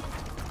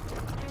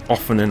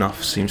often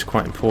enough seems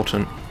quite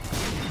important.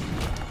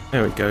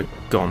 There we go,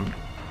 gone.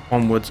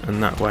 Onwards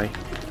and that way.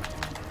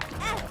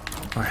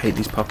 I hate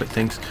these puppet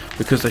things.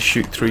 Because they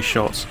shoot 3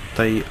 shots,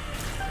 they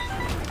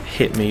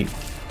hit me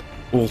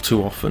all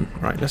too often.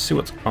 Right, let's see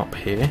what's up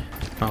here.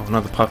 Oh,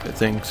 another puppet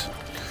things.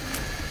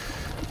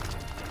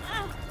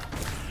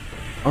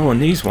 Oh,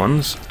 and these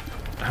ones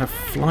have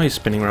flies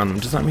spinning around them.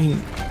 Does that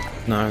mean...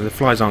 No, the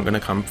flies aren't going to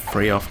come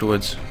free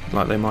afterwards,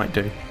 like they might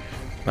do.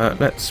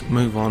 Let's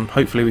move on.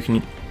 Hopefully we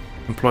can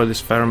employ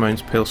this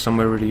pheromones pill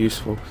somewhere really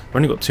useful. We've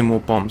only got 2 more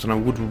bombs, and I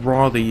would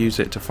rather use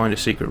it to find a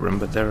secret room,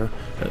 but there are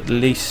at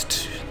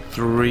least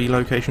 3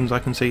 locations I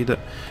can see that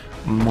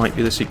might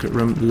be the secret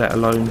room, let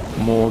alone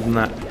more than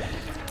that.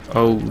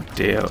 Oh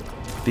dear.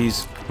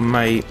 These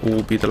may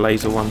all be the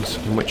laser ones,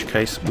 in which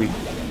case we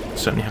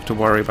certainly have to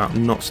worry about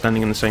not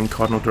standing in the same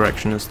cardinal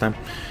direction as them.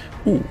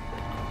 Ooh,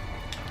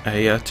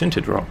 a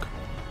tinted rock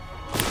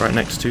right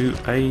next to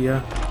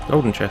a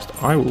golden chest.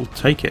 I will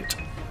take it.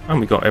 And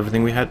we got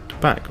everything we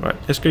had back. Right,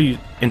 let's go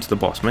into the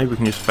boss. Maybe we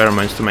can use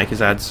pheromones to make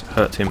his ads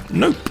hurt him.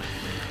 Nope!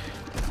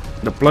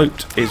 The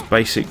bloat is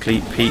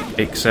basically Pete,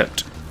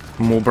 except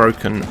more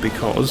broken,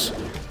 because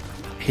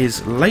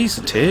his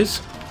laser tears,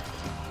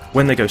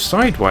 when they go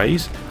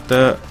sideways,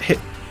 the hit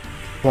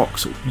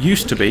box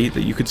used to be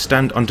that you could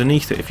stand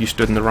underneath it if you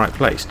stood in the right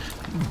place,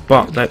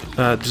 but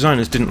the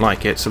designers didn't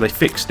like it, so they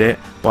fixed it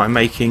by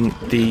making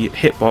the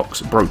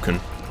hitbox broken.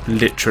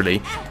 Literally,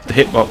 the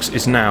hitbox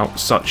is now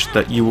such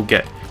that you will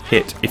get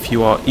hit if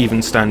you are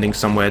even standing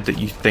somewhere that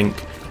you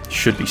think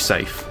should be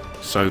safe,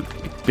 so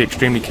be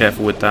extremely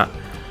careful with that.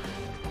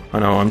 I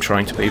know I'm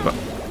trying to be, but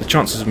the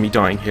chances of me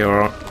dying here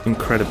are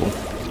incredible.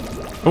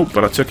 Oh,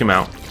 but I took him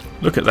out.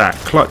 Look at that,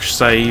 clutch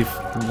save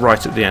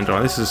right at the end.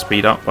 Right, this is a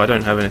speed up, but I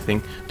don't have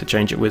anything to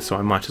change it with, so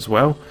I might as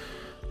well.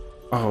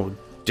 Oh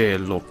dear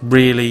lord,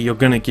 really? You're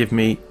going to give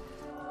me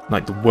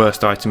like the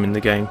worst item in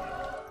the game?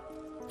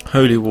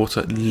 Holy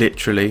water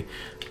literally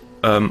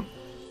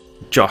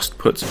just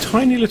puts a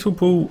tiny little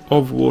pool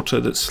of water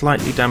that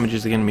slightly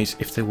damages the enemies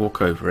if they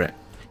walk over it,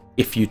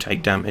 if you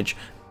take damage,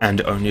 and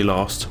only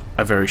lasts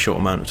a very short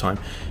amount of time.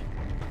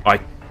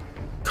 I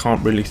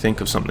can't really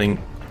think of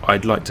something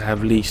I'd like to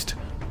have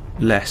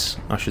less,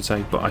 I should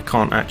say, but I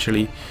can't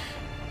actually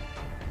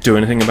do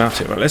anything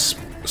about it. Right, let's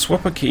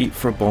swap a key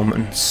for a bomb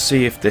and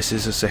see if this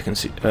is a second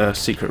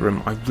secret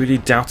room. I really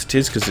doubt it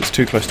is, because it's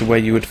too close to where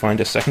you would find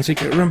a second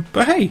secret room,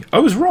 but hey, I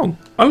was wrong.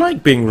 I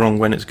like being wrong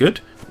when it's good.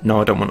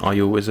 No, I don't want Are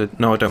You a Wizard.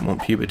 No, I don't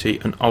want Puberty.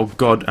 And oh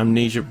god,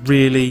 Amnesia.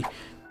 Really?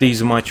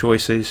 These are my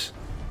choices.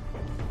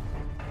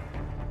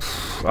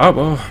 Oh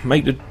well,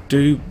 make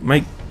do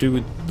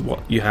with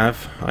what you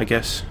have, I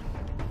guess.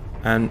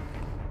 And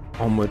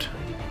onward.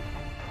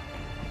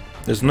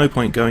 There's no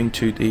point going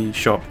to the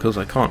shop because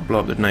I can't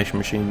blow up the donation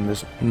machine and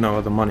there's no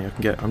other money I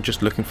can get. I'm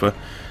just looking for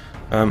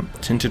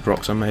tinted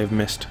rocks I may have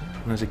missed.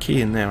 There's a key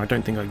in there. I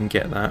don't think I can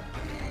get that.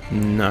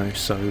 No,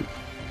 so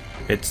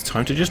it's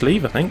time to just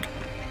leave, I think.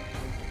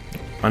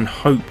 And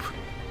hope,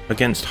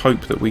 against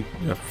hope, that we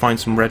find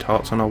some red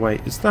hearts on our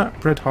way. Is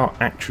that red heart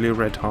actually a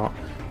red heart?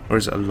 Or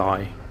is it a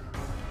lie?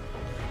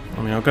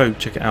 I mean, I'll go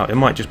check it out. It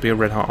might just be a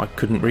red heart I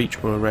couldn't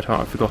reach or a red heart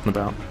I've forgotten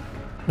about.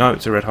 No,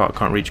 it's a red heart I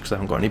can't reach because I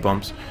haven't got any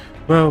bombs.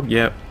 Well,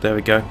 yeah, there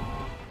we go.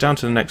 Down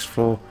to the next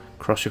floor.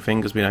 Cross your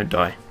fingers we don't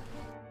die.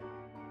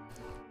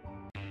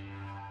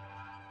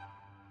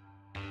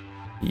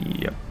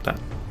 Yep, that.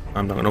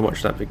 I'm not going to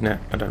watch that vignette.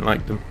 I don't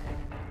like them.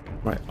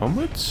 Right,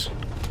 onwards.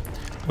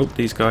 Oh,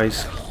 these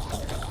guys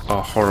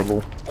are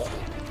horrible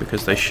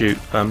because they shoot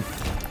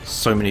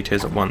so many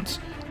tears at once.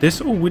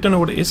 This, oh, we don't know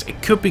what it is.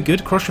 It could be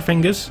good. Cross your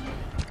fingers.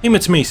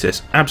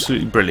 Hematemesis,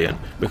 absolutely brilliant,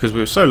 because we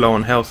were so low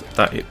on health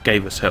that it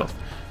gave us health.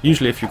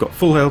 Usually if you've got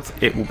full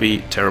health, it will be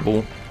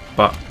terrible,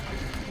 but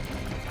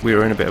we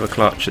were in a bit of a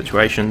clutch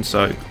situation,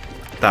 so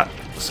that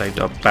saved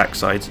our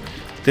backsides.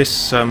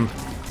 This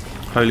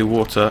holy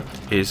water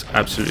is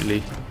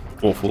absolutely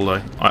awful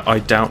though. I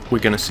doubt we're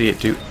going to see it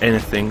do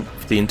anything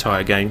for the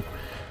entire game.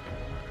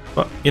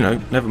 But, you know,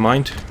 never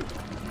mind.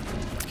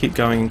 Keep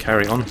going and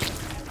carry on.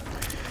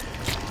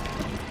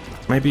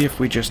 Maybe if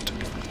we just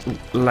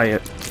lay a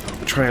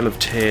trail of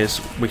tears,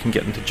 we can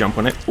get them to jump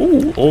on it.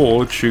 Ooh,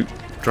 or shoot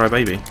Dry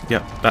Baby.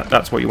 Yeah,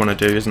 that's what you want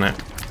to do, isn't it?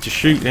 Just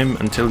shoot him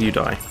until you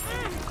die.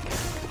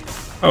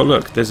 Oh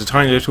look, there's a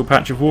tiny little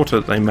patch of water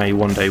that they may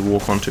one day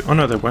walk onto. Oh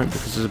no, they won't,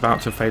 because it's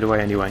about to fade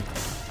away anyway.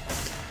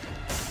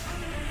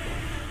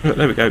 Look,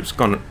 there we go, it's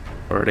gone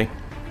already.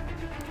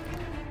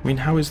 I mean,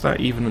 how is that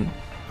even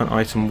an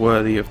item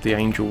worthy of the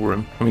Angel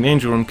Room? I mean, the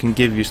Angel Room can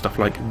give you stuff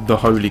like the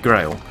Holy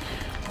Grail,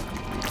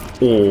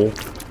 or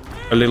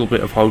a little bit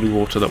of holy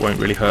water that won't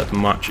really hurt them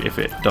much, if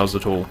it does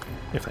at all,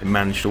 if they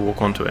manage to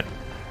walk onto it.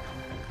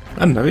 I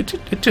don't know,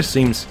 it just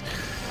seems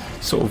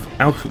sort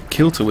of out of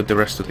kilter with the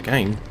rest of the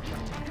game.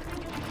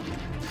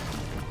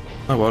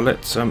 Oh well,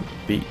 let's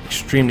be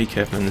extremely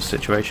careful in this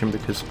situation,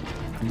 because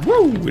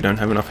woo, we don't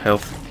have enough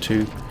health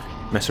to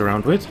mess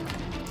around with.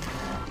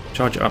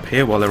 Charge it up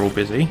here while they're all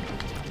busy.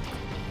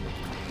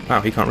 Wow,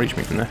 he can't reach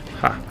me from there.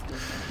 Ha!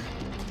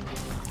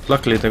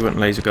 Luckily they weren't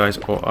laser guys,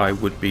 or I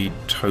would be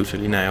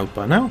totally nailed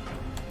by now.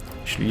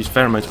 Should use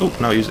pheromones. Oh,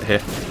 no, I'll use it here.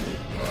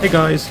 Hey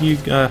guys, you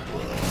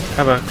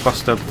have a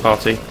cluster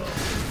party.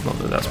 Not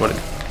that that's what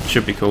it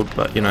should be called,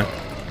 but you know,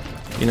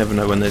 you never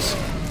know when there's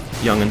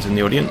young'uns in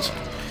the audience.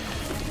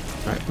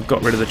 Right, we've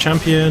got rid of the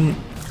champion,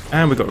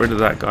 and we got rid of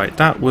that guy.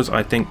 That was,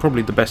 I think,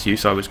 probably the best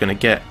use I was going to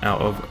get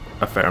out of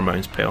a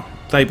pheromones pill.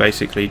 They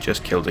basically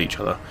just killed each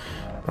other.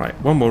 Right,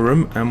 one more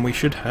room, and we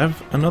should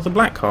have another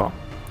black heart.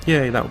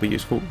 Yay, that will be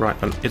useful. Right,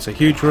 it's a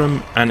huge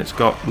room, and it's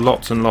got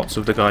lots and lots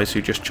of the guys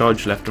who just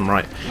charge left and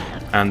right,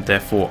 and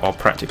therefore are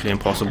practically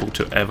impossible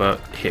to ever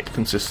hit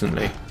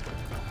consistently.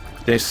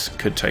 This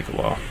could take a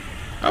while.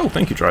 Oh,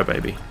 thank you, Dry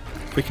Baby.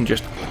 If we can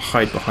just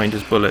hide behind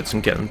his bullets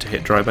and get them to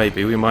hit Dry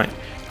Baby, we might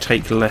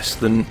take less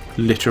than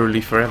literally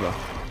forever.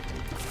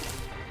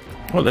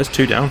 Well, there's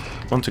two down.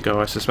 One to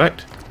go, I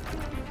suspect.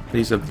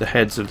 These are the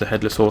heads of the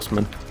Headless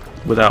Horseman,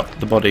 without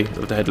the body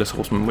of the Headless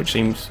Horseman, which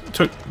seems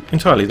took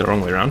entirely the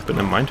wrong way around, but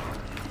never mind.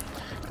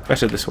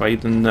 Better this way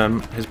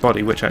than his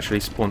body, which actually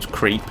spawns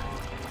creep.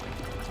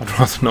 I'd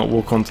rather not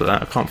walk onto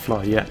that. I can't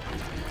fly yet.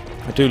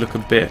 I do look a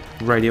bit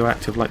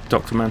radioactive, like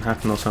Dr.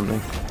 Manhattan or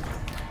something.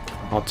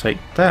 I'll take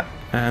that.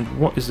 And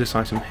what is this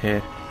item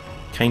here?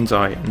 Cain's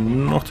Eye.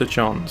 Not a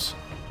chance.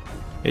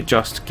 It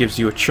just gives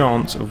you a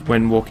chance of,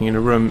 when walking in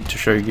a room, to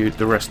show you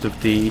the rest of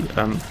the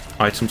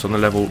items on the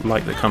level,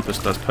 like the compass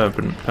does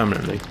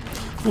permanently.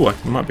 Oh,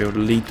 I might be able to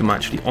lead them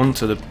actually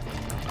onto the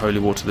holy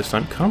water this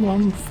time. Come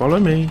on,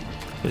 follow me.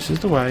 This is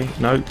the way.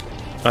 No,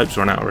 Hope's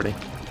run out already.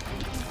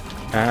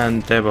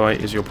 And thereby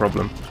is your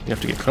problem. You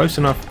have to get close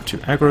enough to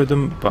aggro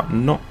them, but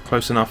not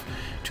close enough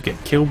to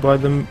get killed by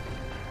them,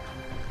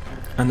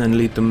 and then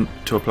lead them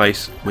to a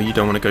place where you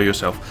don't want to go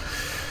yourself.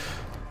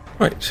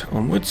 Right,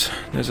 onwards.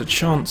 There's a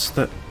chance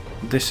that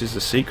this is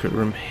the secret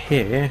room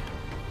here.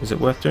 Is it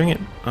worth doing it?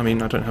 I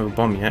mean, I don't have a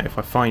bomb yet. If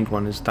I find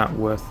one, is that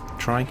worth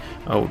trying?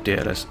 Oh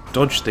dear, let's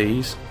dodge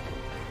these.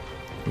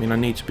 I mean, I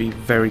need to be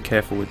very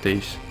careful with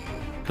these,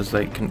 because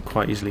they can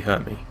quite easily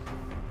hurt me.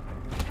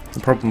 The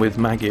problem with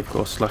Maggy, of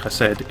course, like I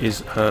said, is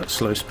her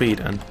slow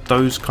speed, and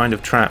those kind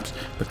of traps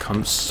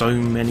become so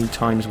many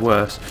times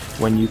worse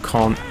when you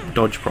can't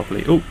dodge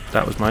properly. Oh,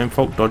 that was my own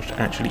fault. Dodged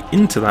actually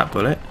into that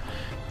bullet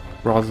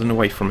rather than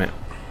away from it.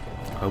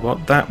 Oh well,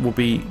 that will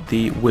be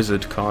the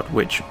wizard card,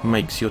 which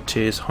makes your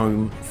tears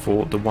home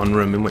for the one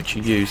room in which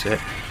you use it.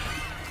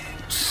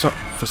 So,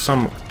 for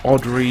some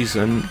odd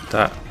reason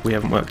that we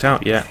haven't worked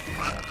out yet,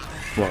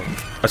 well,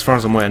 as far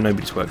as I'm aware,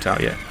 nobody's worked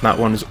out yet, that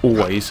one is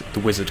always the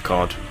wizard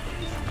card.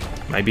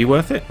 Maybe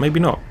worth it, maybe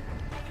not.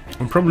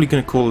 I'm probably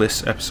going to call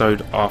this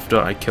episode after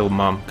I kill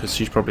Mum, because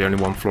she's probably only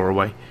one floor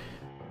away.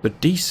 The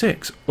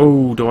D6.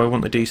 Oh, do I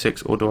want the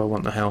D6 or do I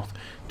want the health?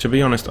 To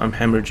be honest, I'm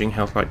hemorrhaging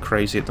health like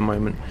crazy at the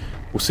moment.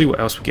 We'll see what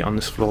else we get on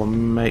this floor.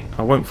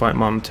 I won't fight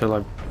Mum until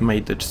I've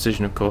made the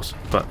decision, of course,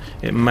 but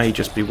it may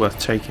just be worth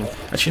taking.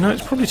 Actually, no,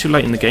 it's probably too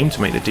late in the game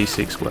to make the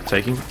D6 worth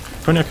taking.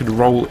 If only I could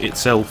roll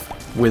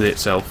itself with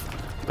itself,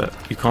 but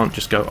you can't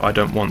just go, I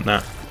don't want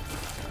that,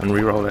 and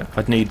re-roll it.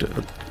 I'd need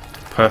a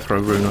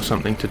Perthrow rune or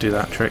something to do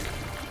that trick.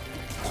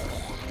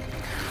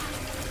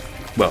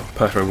 Well,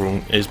 Perthrow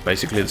rune is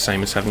basically the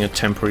same as having a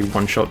temporary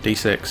one-shot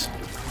D6.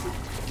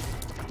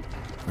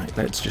 Right,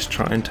 let's just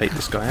try and take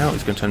this guy out.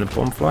 He's going to turn a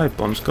bomb fly.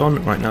 Bomb's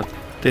gone. Right now,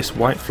 this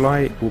white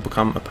fly will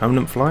become a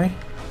permanent fly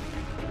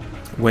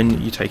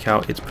when you take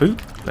out its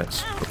poop.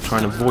 Let's try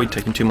and avoid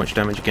taking too much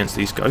damage against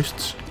these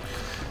ghosts.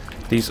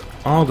 These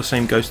are the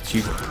same ghosts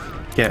you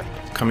get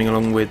coming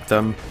along with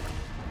the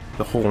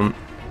haunt.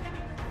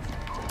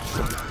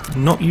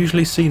 Not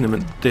usually seen them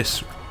at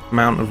this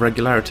amount of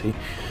regularity.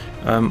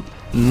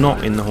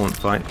 Not in the haunt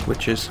fight,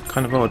 which is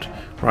kind of odd.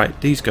 Right,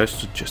 these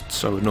ghosts are just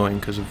so annoying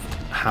because of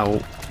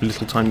how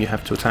little time you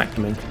have to attack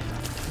them in.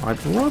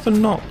 I'd rather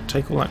not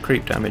take all that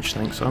creep damage,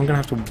 thanks, so I'm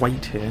going to have to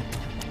wait here.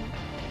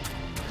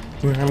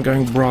 I'm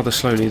going rather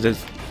slowly.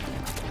 There's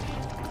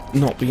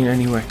not been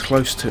anywhere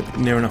close to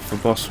near enough for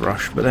boss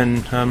rush, but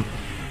then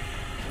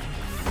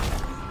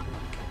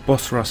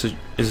boss rush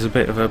is a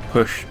bit of a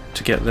push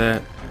to get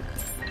there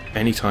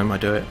anytime I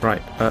do it.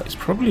 Right, it's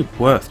probably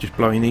worth just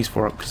blowing these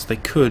four up because they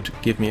could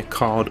give me a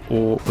card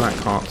or black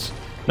hearts.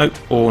 Nope,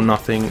 or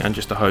nothing and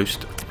just a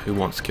host who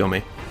wants to kill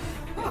me.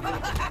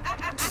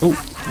 Oh,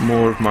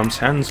 more of Mum's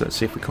hands. Let's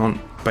see if we can't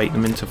bait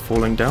them into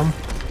falling down.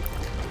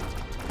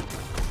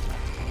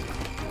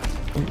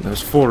 Oh,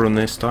 there's 4 on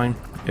this time.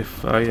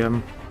 If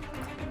I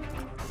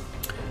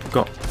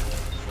got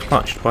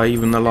clutched by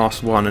even the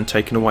last one and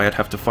taken away, I'd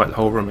have to fight the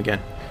whole room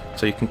again.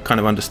 So you can kind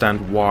of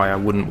understand why I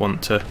wouldn't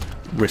want to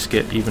risk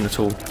it even at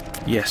all.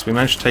 Yes, we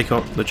managed to take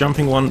out the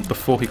jumping one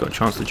before he got a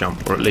chance to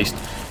jump, or at least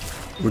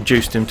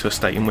reduced him to a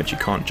state in which he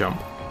can't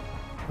jump.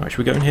 Right, should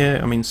we go in here?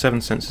 I mean, 7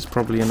 cents is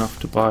probably enough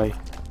to buy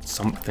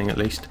something at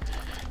least.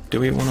 Do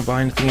we want to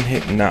buy anything in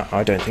here? No,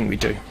 I don't think we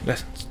do.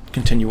 Let's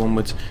continue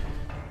onwards.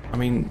 I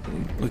mean,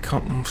 we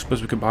can't. I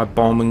suppose we could buy a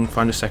bomb and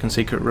find a second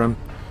secret room.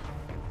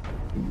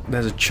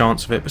 There's a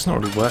chance of it, but it's not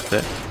really worth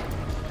it.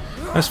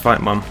 Let's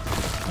fight Mum,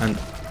 and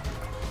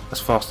as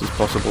fast as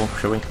possible,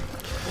 shall we?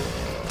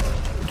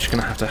 I'm just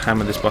going to have to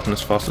hammer this button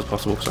as fast as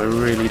possible because I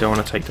really don't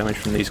want to take damage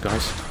from these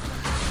guys.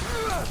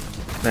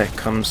 There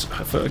comes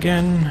her foot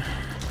again.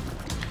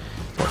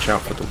 Watch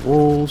out for the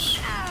walls.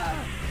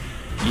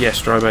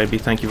 Yes, Dry Baby,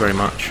 thank you very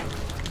much.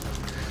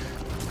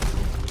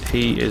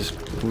 He is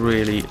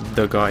really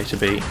the guy to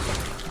beat.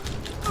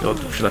 Or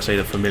should I say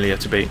the familiar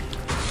to beat.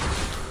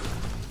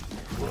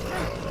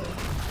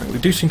 We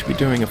do seem to be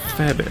doing a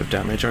fair bit of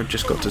damage. I've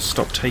just got to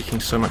stop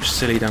taking so much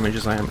silly damage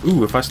as I am.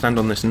 Ooh, if I stand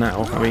on this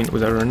now, I mean,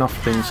 there are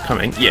enough things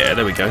coming. Yeah,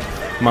 there we go.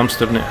 Mum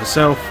stood on it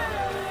herself.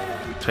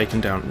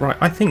 Taken down. Right,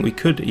 I think we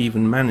could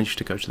even manage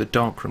to go to the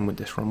dark room with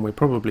this run. We're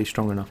probably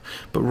strong enough.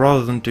 But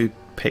rather than do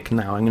pick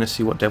now, I'm going to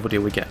see what devil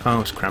deal we get. Oh,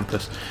 it's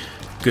Krampus.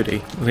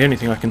 Goody. The only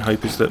thing I can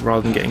hope is that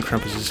rather than getting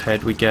Krampus's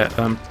head, we get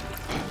a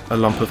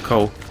lump of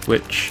coal,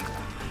 which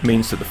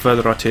means that the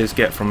further our tears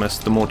get from us,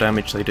 the more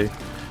damage they do,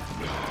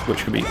 which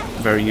could be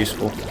very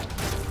useful.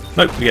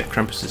 Nope, we get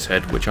Krampus's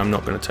head, which I'm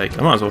not going to take.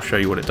 I might as well show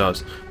you what it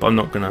does, but I'm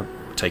not going to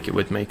take it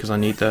with me because I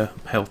need the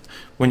health.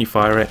 When you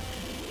fire it,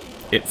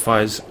 it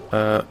fires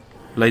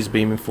laser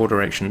beam in 4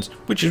 directions,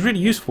 which is really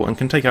useful and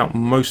can take out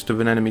most of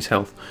an enemy's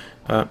health,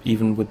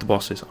 even with the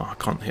bosses. Oh, I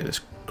can't hit this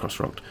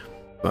cross-rocked.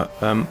 But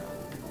I'm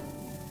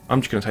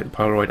just going to take the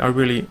Polaroid. I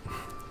really,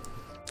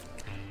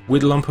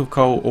 with a lump of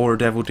coal or a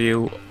devil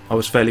deal, I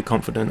was fairly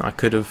confident I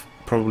could have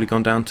probably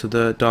gone down to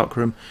the dark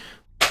room.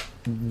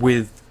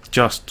 With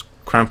just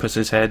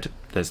Krampus's head,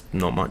 there's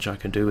not much I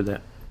can do with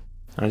it.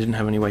 And I didn't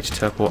have any way to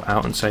teleport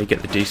out and say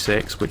get the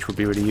D6, which would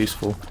be really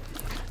useful.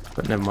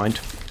 But never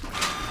mind.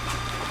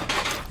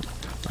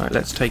 Right,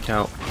 let's take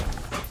out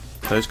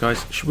those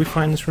guys. Should we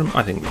find this room?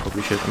 I think we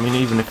probably should. I mean,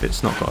 even if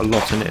it's not got a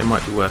lot in it, it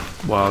might be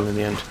worthwhile in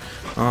the end.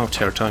 Oh,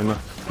 Teratoma.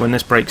 When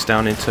this breaks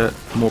down into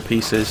more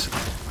pieces,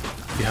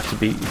 you have to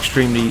be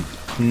extremely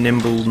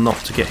nimble not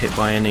to get hit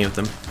by any of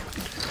them.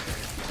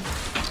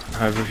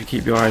 However, if you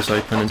keep your eyes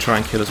open and try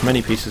and kill as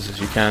many pieces as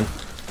you can,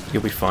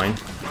 you'll be fine.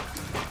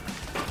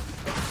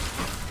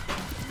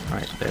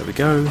 Right, there we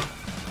go.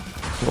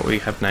 What we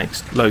have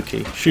next?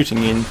 Loki. Shooting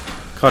in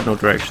cardinal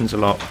directions a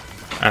lot,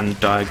 and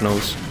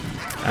diagonals,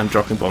 and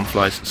dropping bomb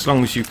flies. As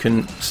long as you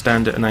can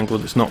stand at an angle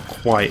that's not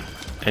quite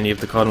any of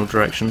the cardinal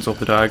directions of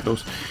the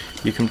diagonals,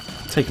 you can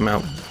take them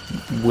out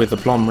with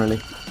aplomb,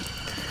 really.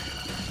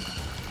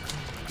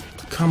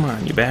 Come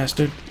on, you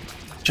bastard.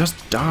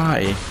 Just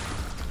die.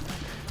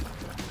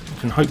 You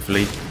can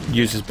hopefully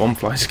use his bomb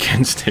flies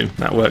against him.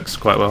 That works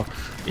quite well.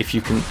 If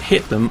you can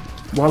hit them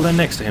while they're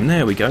next to him.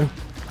 There we go.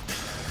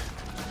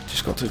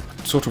 Just got to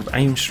sort of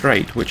aim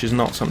straight, which is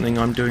not something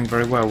I'm doing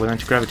very well with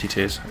anti-gravity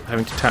tears,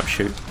 having to tap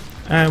shoot.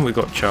 And we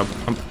got Chubb.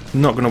 I'm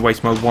not going to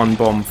waste my one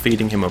bomb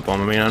feeding him a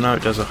bomb. I mean, I know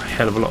it does a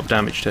hell of a lot of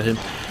damage to him,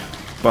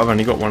 but I've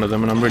only got one of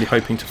them, and I'm really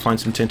hoping to find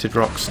some tinted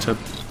rocks to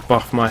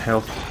buff my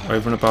health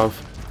over and above.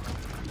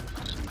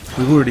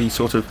 We've already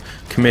sort of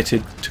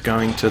committed to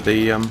going to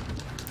the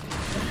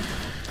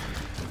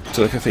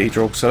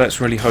cathedral, so let's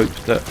really hope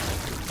that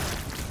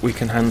we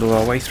can handle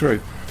our way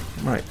through.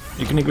 Right,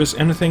 you can give us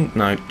anything?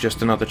 No,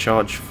 just another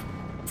charge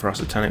for our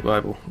Satanic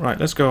Bible. Right,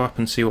 let's go up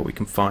and see what we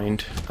can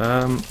find.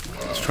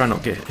 Let's try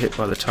not to get hit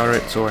by the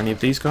turrets or any of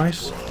these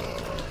guys.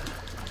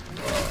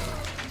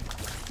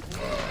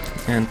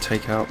 And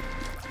take out...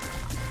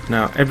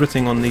 Now,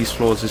 everything on these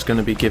floors is going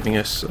to be giving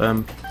us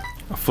a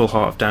full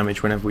heart of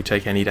damage whenever we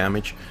take any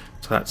damage.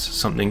 So that's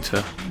something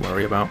to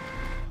worry about.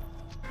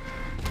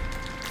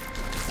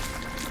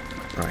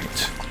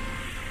 Right.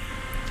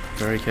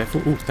 Very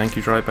careful. Oh, thank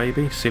you, Dry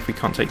Baby. See if we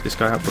can't take this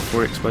guy out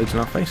before it explodes in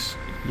our face.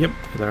 Yep.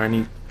 Are there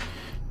any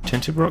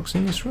tinted rocks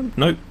in this room?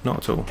 Nope, not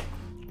at all.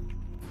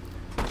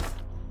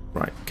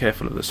 Right,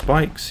 careful of the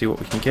spikes, see what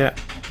we can get.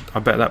 I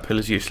bet that pill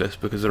is useless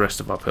because the rest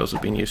of our pills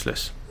have been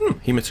useless.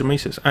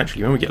 Hematemesis.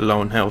 Actually, when we get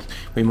low on health,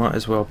 we might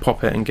as well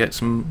pop it and get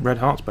some red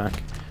hearts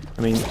back.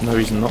 I mean, no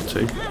reason not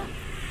to.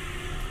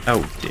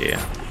 Oh dear.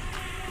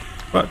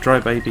 But Dry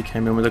Baby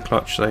came in with a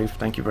clutch save.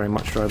 Thank you very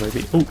much, Dry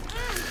Baby. Oh,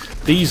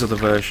 these are the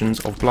versions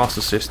of Blast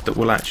Assist that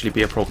will actually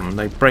be a problem.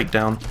 They break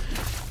down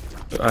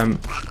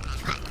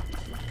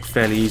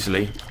fairly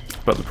easily,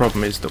 but the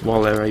problem is that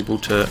while they're able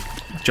to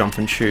jump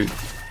and shoot,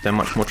 they're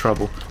much more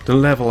trouble. The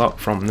level up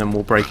from them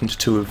will break into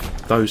two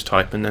of those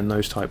type, and then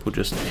those type will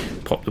just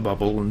pop the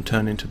bubble and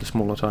turn into the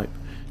smaller type.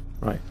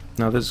 Right,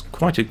 now there's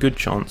quite a good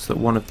chance that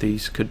one of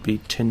these could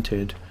be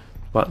tinted,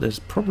 but there's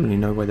probably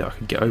no way that I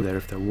could get over there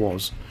if there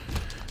was.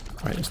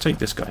 Right, let's take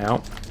this guy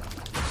out.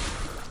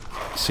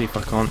 See if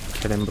I can't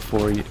kill him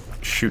before he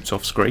shoots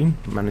off screen.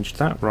 Managed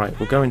that. Right,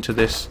 we'll go into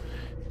this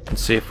and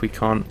see if we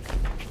can't...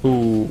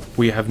 Ooh,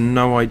 we have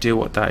no idea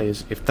what that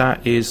is. If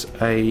that is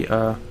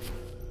a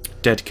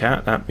dead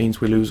cat, that means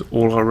we lose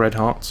all our red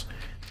hearts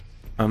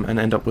and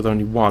end up with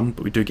only one,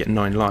 but we do get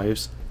 9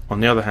 lives. On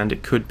the other hand,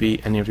 it could be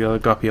any of the other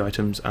guppy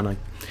items, and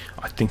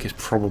I think it's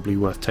probably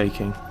worth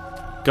taking.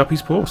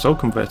 Guppy's Paw, Soul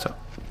Converter.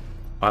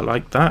 I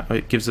like that.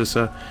 It gives us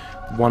a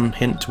one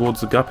hint towards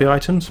the guppy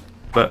items,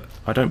 but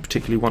I don't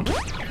particularly want to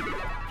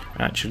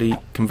actually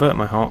convert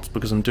my hearts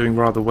because I'm doing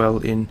rather well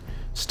in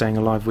staying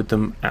alive with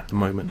them at the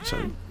moment,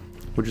 so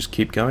we'll just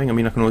keep going. I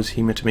mean, I can always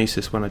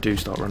hematemesis when I do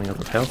start running out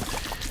of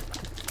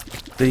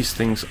health. These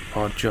things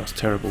are just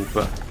terrible,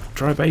 but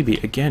Dry Baby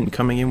again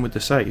coming in with the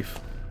save.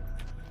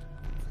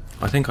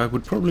 I think I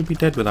would probably be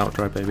dead without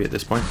Dry Baby at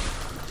this point.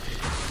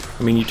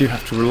 I mean, you do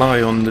have to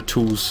rely on the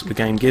tools the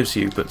game gives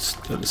you, but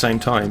at the same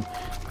time,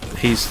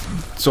 he's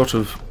sort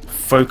of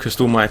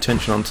focused all my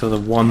attention onto the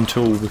one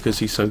tool because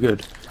he's so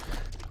good.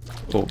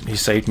 Or he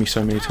saved me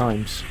so many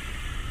times.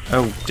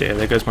 Oh dear,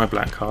 there goes my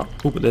black heart.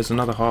 Oh, but there's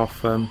another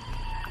half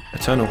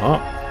Eternal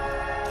Heart.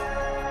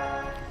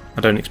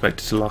 I don't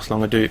expect it to last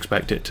long. I do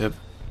expect it to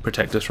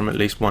protect us from at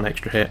least one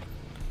extra hit.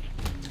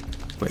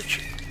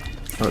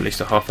 Or at least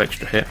a half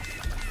extra hit.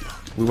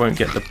 We won't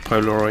get the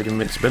Polaroid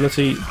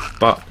invincibility,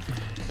 but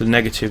the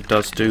negative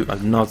does do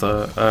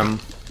another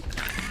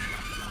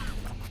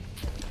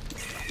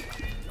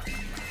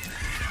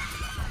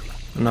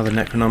another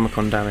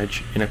Necronomicon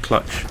damage in a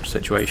clutch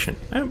situation.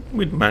 And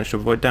we managed to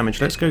avoid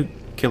damage. Let's go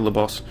kill the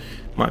boss.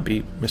 Might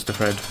be Mr.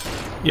 Fred.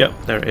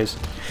 Yep, there it is.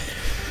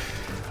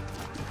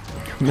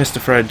 Mr.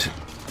 Fred,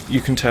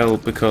 you can tell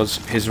because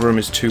his room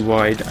is too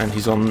wide and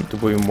he's on the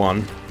wound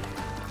 1.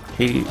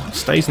 He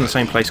stays in the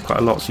same place quite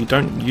a lot, so you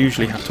don't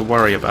usually have to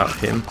worry about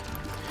him.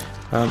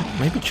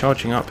 Maybe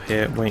charging up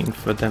here, waiting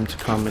for them to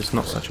come, is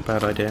not such a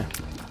bad idea.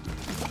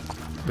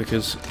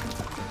 Because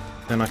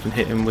then I can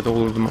hit him with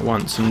all of them at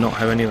once and not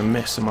have any of them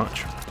miss so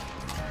much.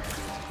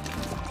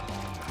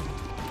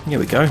 Here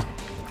we go.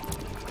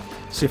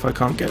 See if I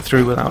can't get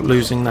through without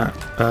losing that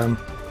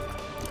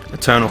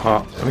Eternal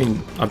Heart. I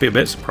mean, I'd be a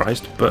bit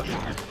surprised, but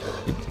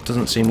it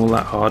doesn't seem all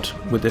that hard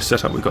with this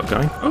setup we've got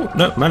going. Oh,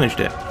 no, managed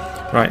it.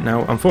 Right,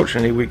 now,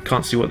 unfortunately, we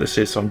can't see what this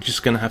is, so I'm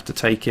just going to have to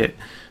take it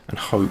and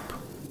hope.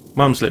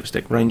 Mum's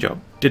Lipstick, range up.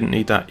 Didn't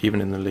need that even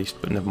in the least,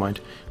 but never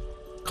mind.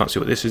 Can't see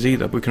what this is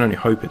either, but we can only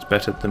hope it's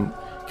better than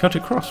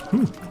Celtic Cross.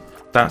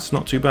 That's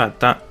not too bad.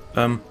 That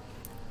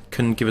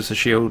can give us a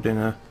shield in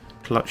a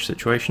clutch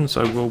situation,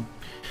 so we'll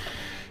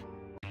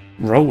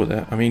roll with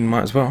it. I mean,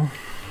 might as well.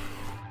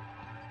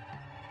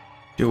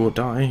 Do or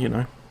die, you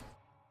know.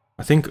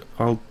 I think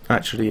I'll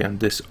actually end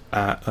this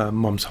at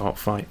Mum's Heart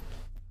fight.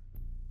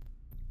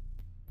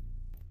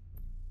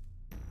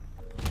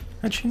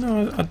 Actually,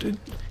 no, I did.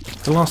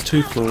 The last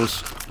 2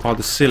 floors are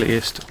the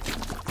silliest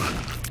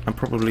and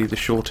probably the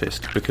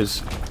shortest,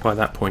 because by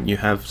that point you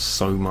have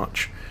so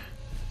much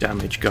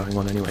damage going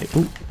on anyway.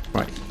 Ooh,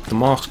 right, the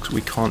masks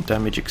we can't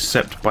damage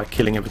except by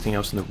killing everything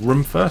else in the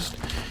room first,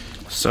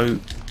 so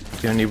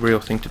the only real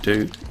thing to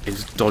do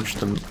is dodge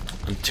them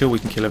until we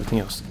can kill everything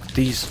else.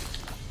 These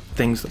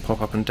things that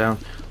pop up and down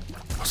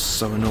are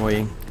so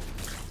annoying.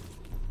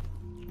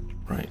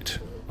 Right,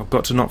 I've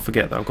got to not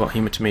forget that I've got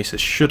hematemesis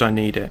should I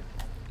need it.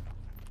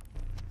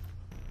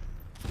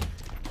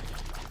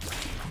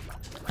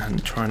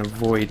 And try and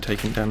avoid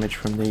taking damage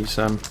from these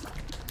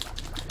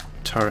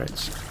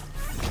turrets.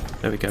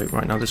 There we go.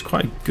 Right, now there's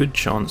quite a good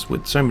chance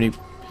with so many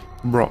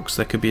rocks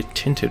there could be a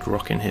tinted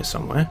rock in here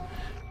somewhere.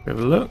 Have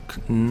a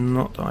look.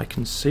 Not that I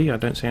can see. I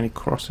don't see any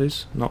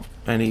crosses. Not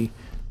any.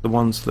 The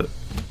ones that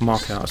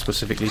mark out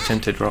specifically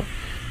tinted rock.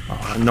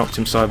 Oh, I knocked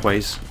him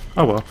sideways.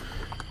 Oh well.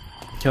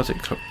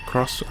 Celtic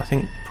Cross, I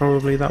think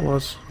probably that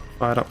was.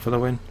 Fired up for the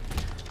win.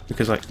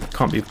 Because I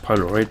can't be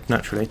Polaroid,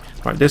 naturally.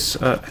 Right, this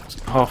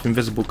half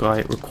invisible guy,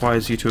 it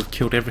requires you to have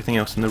killed everything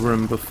else in the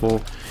room before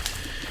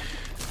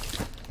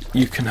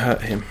you can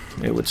hurt him,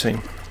 it would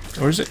seem.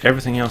 Or is it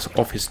everything else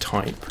of his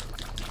type?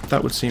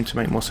 That would seem to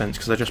make more sense,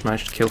 because I just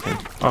managed to kill him.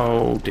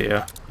 Oh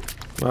dear.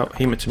 Well,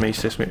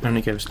 hematemesis, it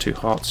only gave us 2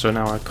 hearts, so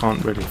now I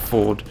can't really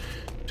afford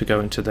to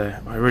go into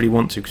there. I really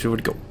want to, because we've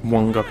already got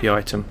 1 guppy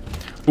item.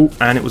 Oh,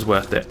 and it was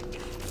worth it.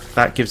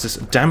 That gives us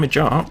damage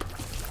up,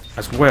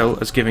 as well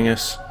as giving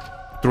us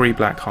 3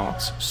 black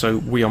hearts. So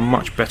we are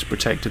much better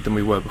protected than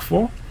we were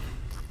before.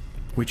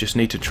 We just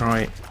need to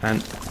try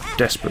and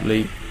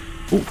desperately...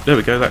 Oh, there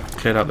we go, that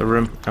cleared out the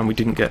room, and we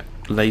didn't get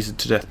lasered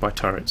to death by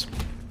turrets.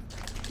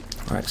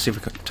 Alright, see if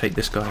we can take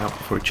this guy out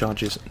before he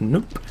charges.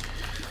 Nope.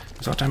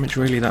 Is our damage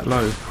really that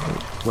low?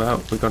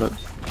 Well, we've got to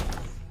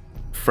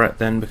fret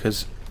then,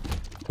 because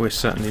we're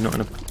certainly not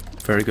in a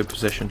very good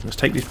position. Let's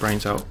take these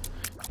brains out,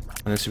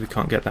 and then see if we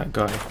can't get that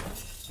guy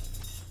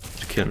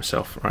to kill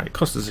himself. Right, it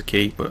cost us a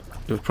key, but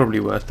it was probably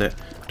worth it.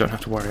 Don't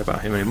have to worry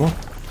about him anymore.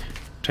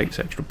 Take this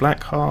extra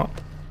black heart,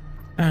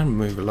 and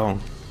move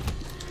along.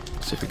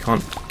 See if we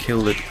can't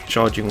kill the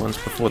charging ones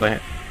before they...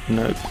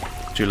 No,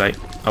 too late.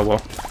 Oh well.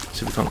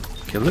 See if we can't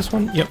kill this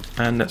one. Yep,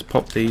 and let's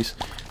pop these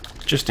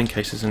just in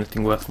case there's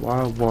anything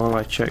worthwhile while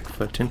I check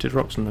for tinted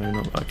rocks. No,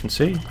 not that I can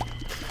see.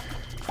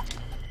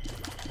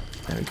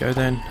 There we go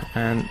then,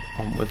 and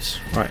onwards.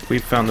 Right,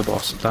 we've found the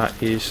boss.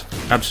 That is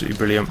absolutely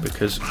brilliant,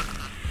 because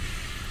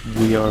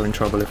we are in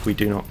trouble if we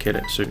do not kill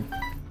it soon.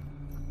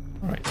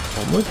 Right,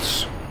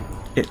 onwards.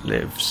 It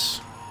lives.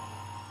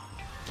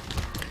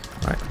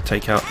 Right,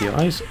 take out the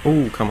eyes.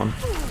 Oh, come on.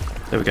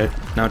 There we go.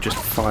 Now just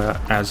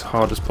fire as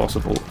hard as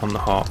possible on the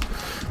heart.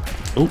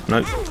 Oh,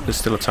 no, there's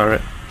still a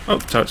turret. Oh,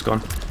 turret's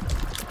gone.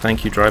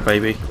 Thank you, dry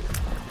baby.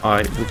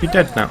 I will be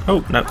dead now.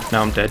 Oh, no,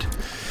 now I'm dead.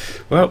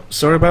 Well,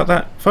 sorry about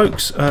that,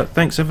 folks.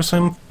 Thanks ever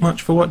so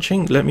much for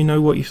watching. Let me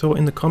know what you thought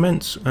in the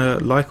comments.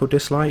 Like or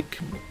dislike,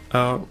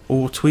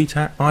 or tweet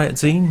at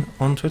 @Zine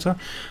on Twitter.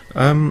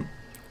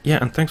 Yeah,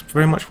 and thanks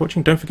very much for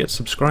watching. Don't forget to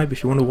subscribe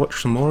if you want to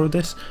watch some more of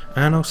this,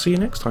 and I'll see you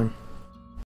next time.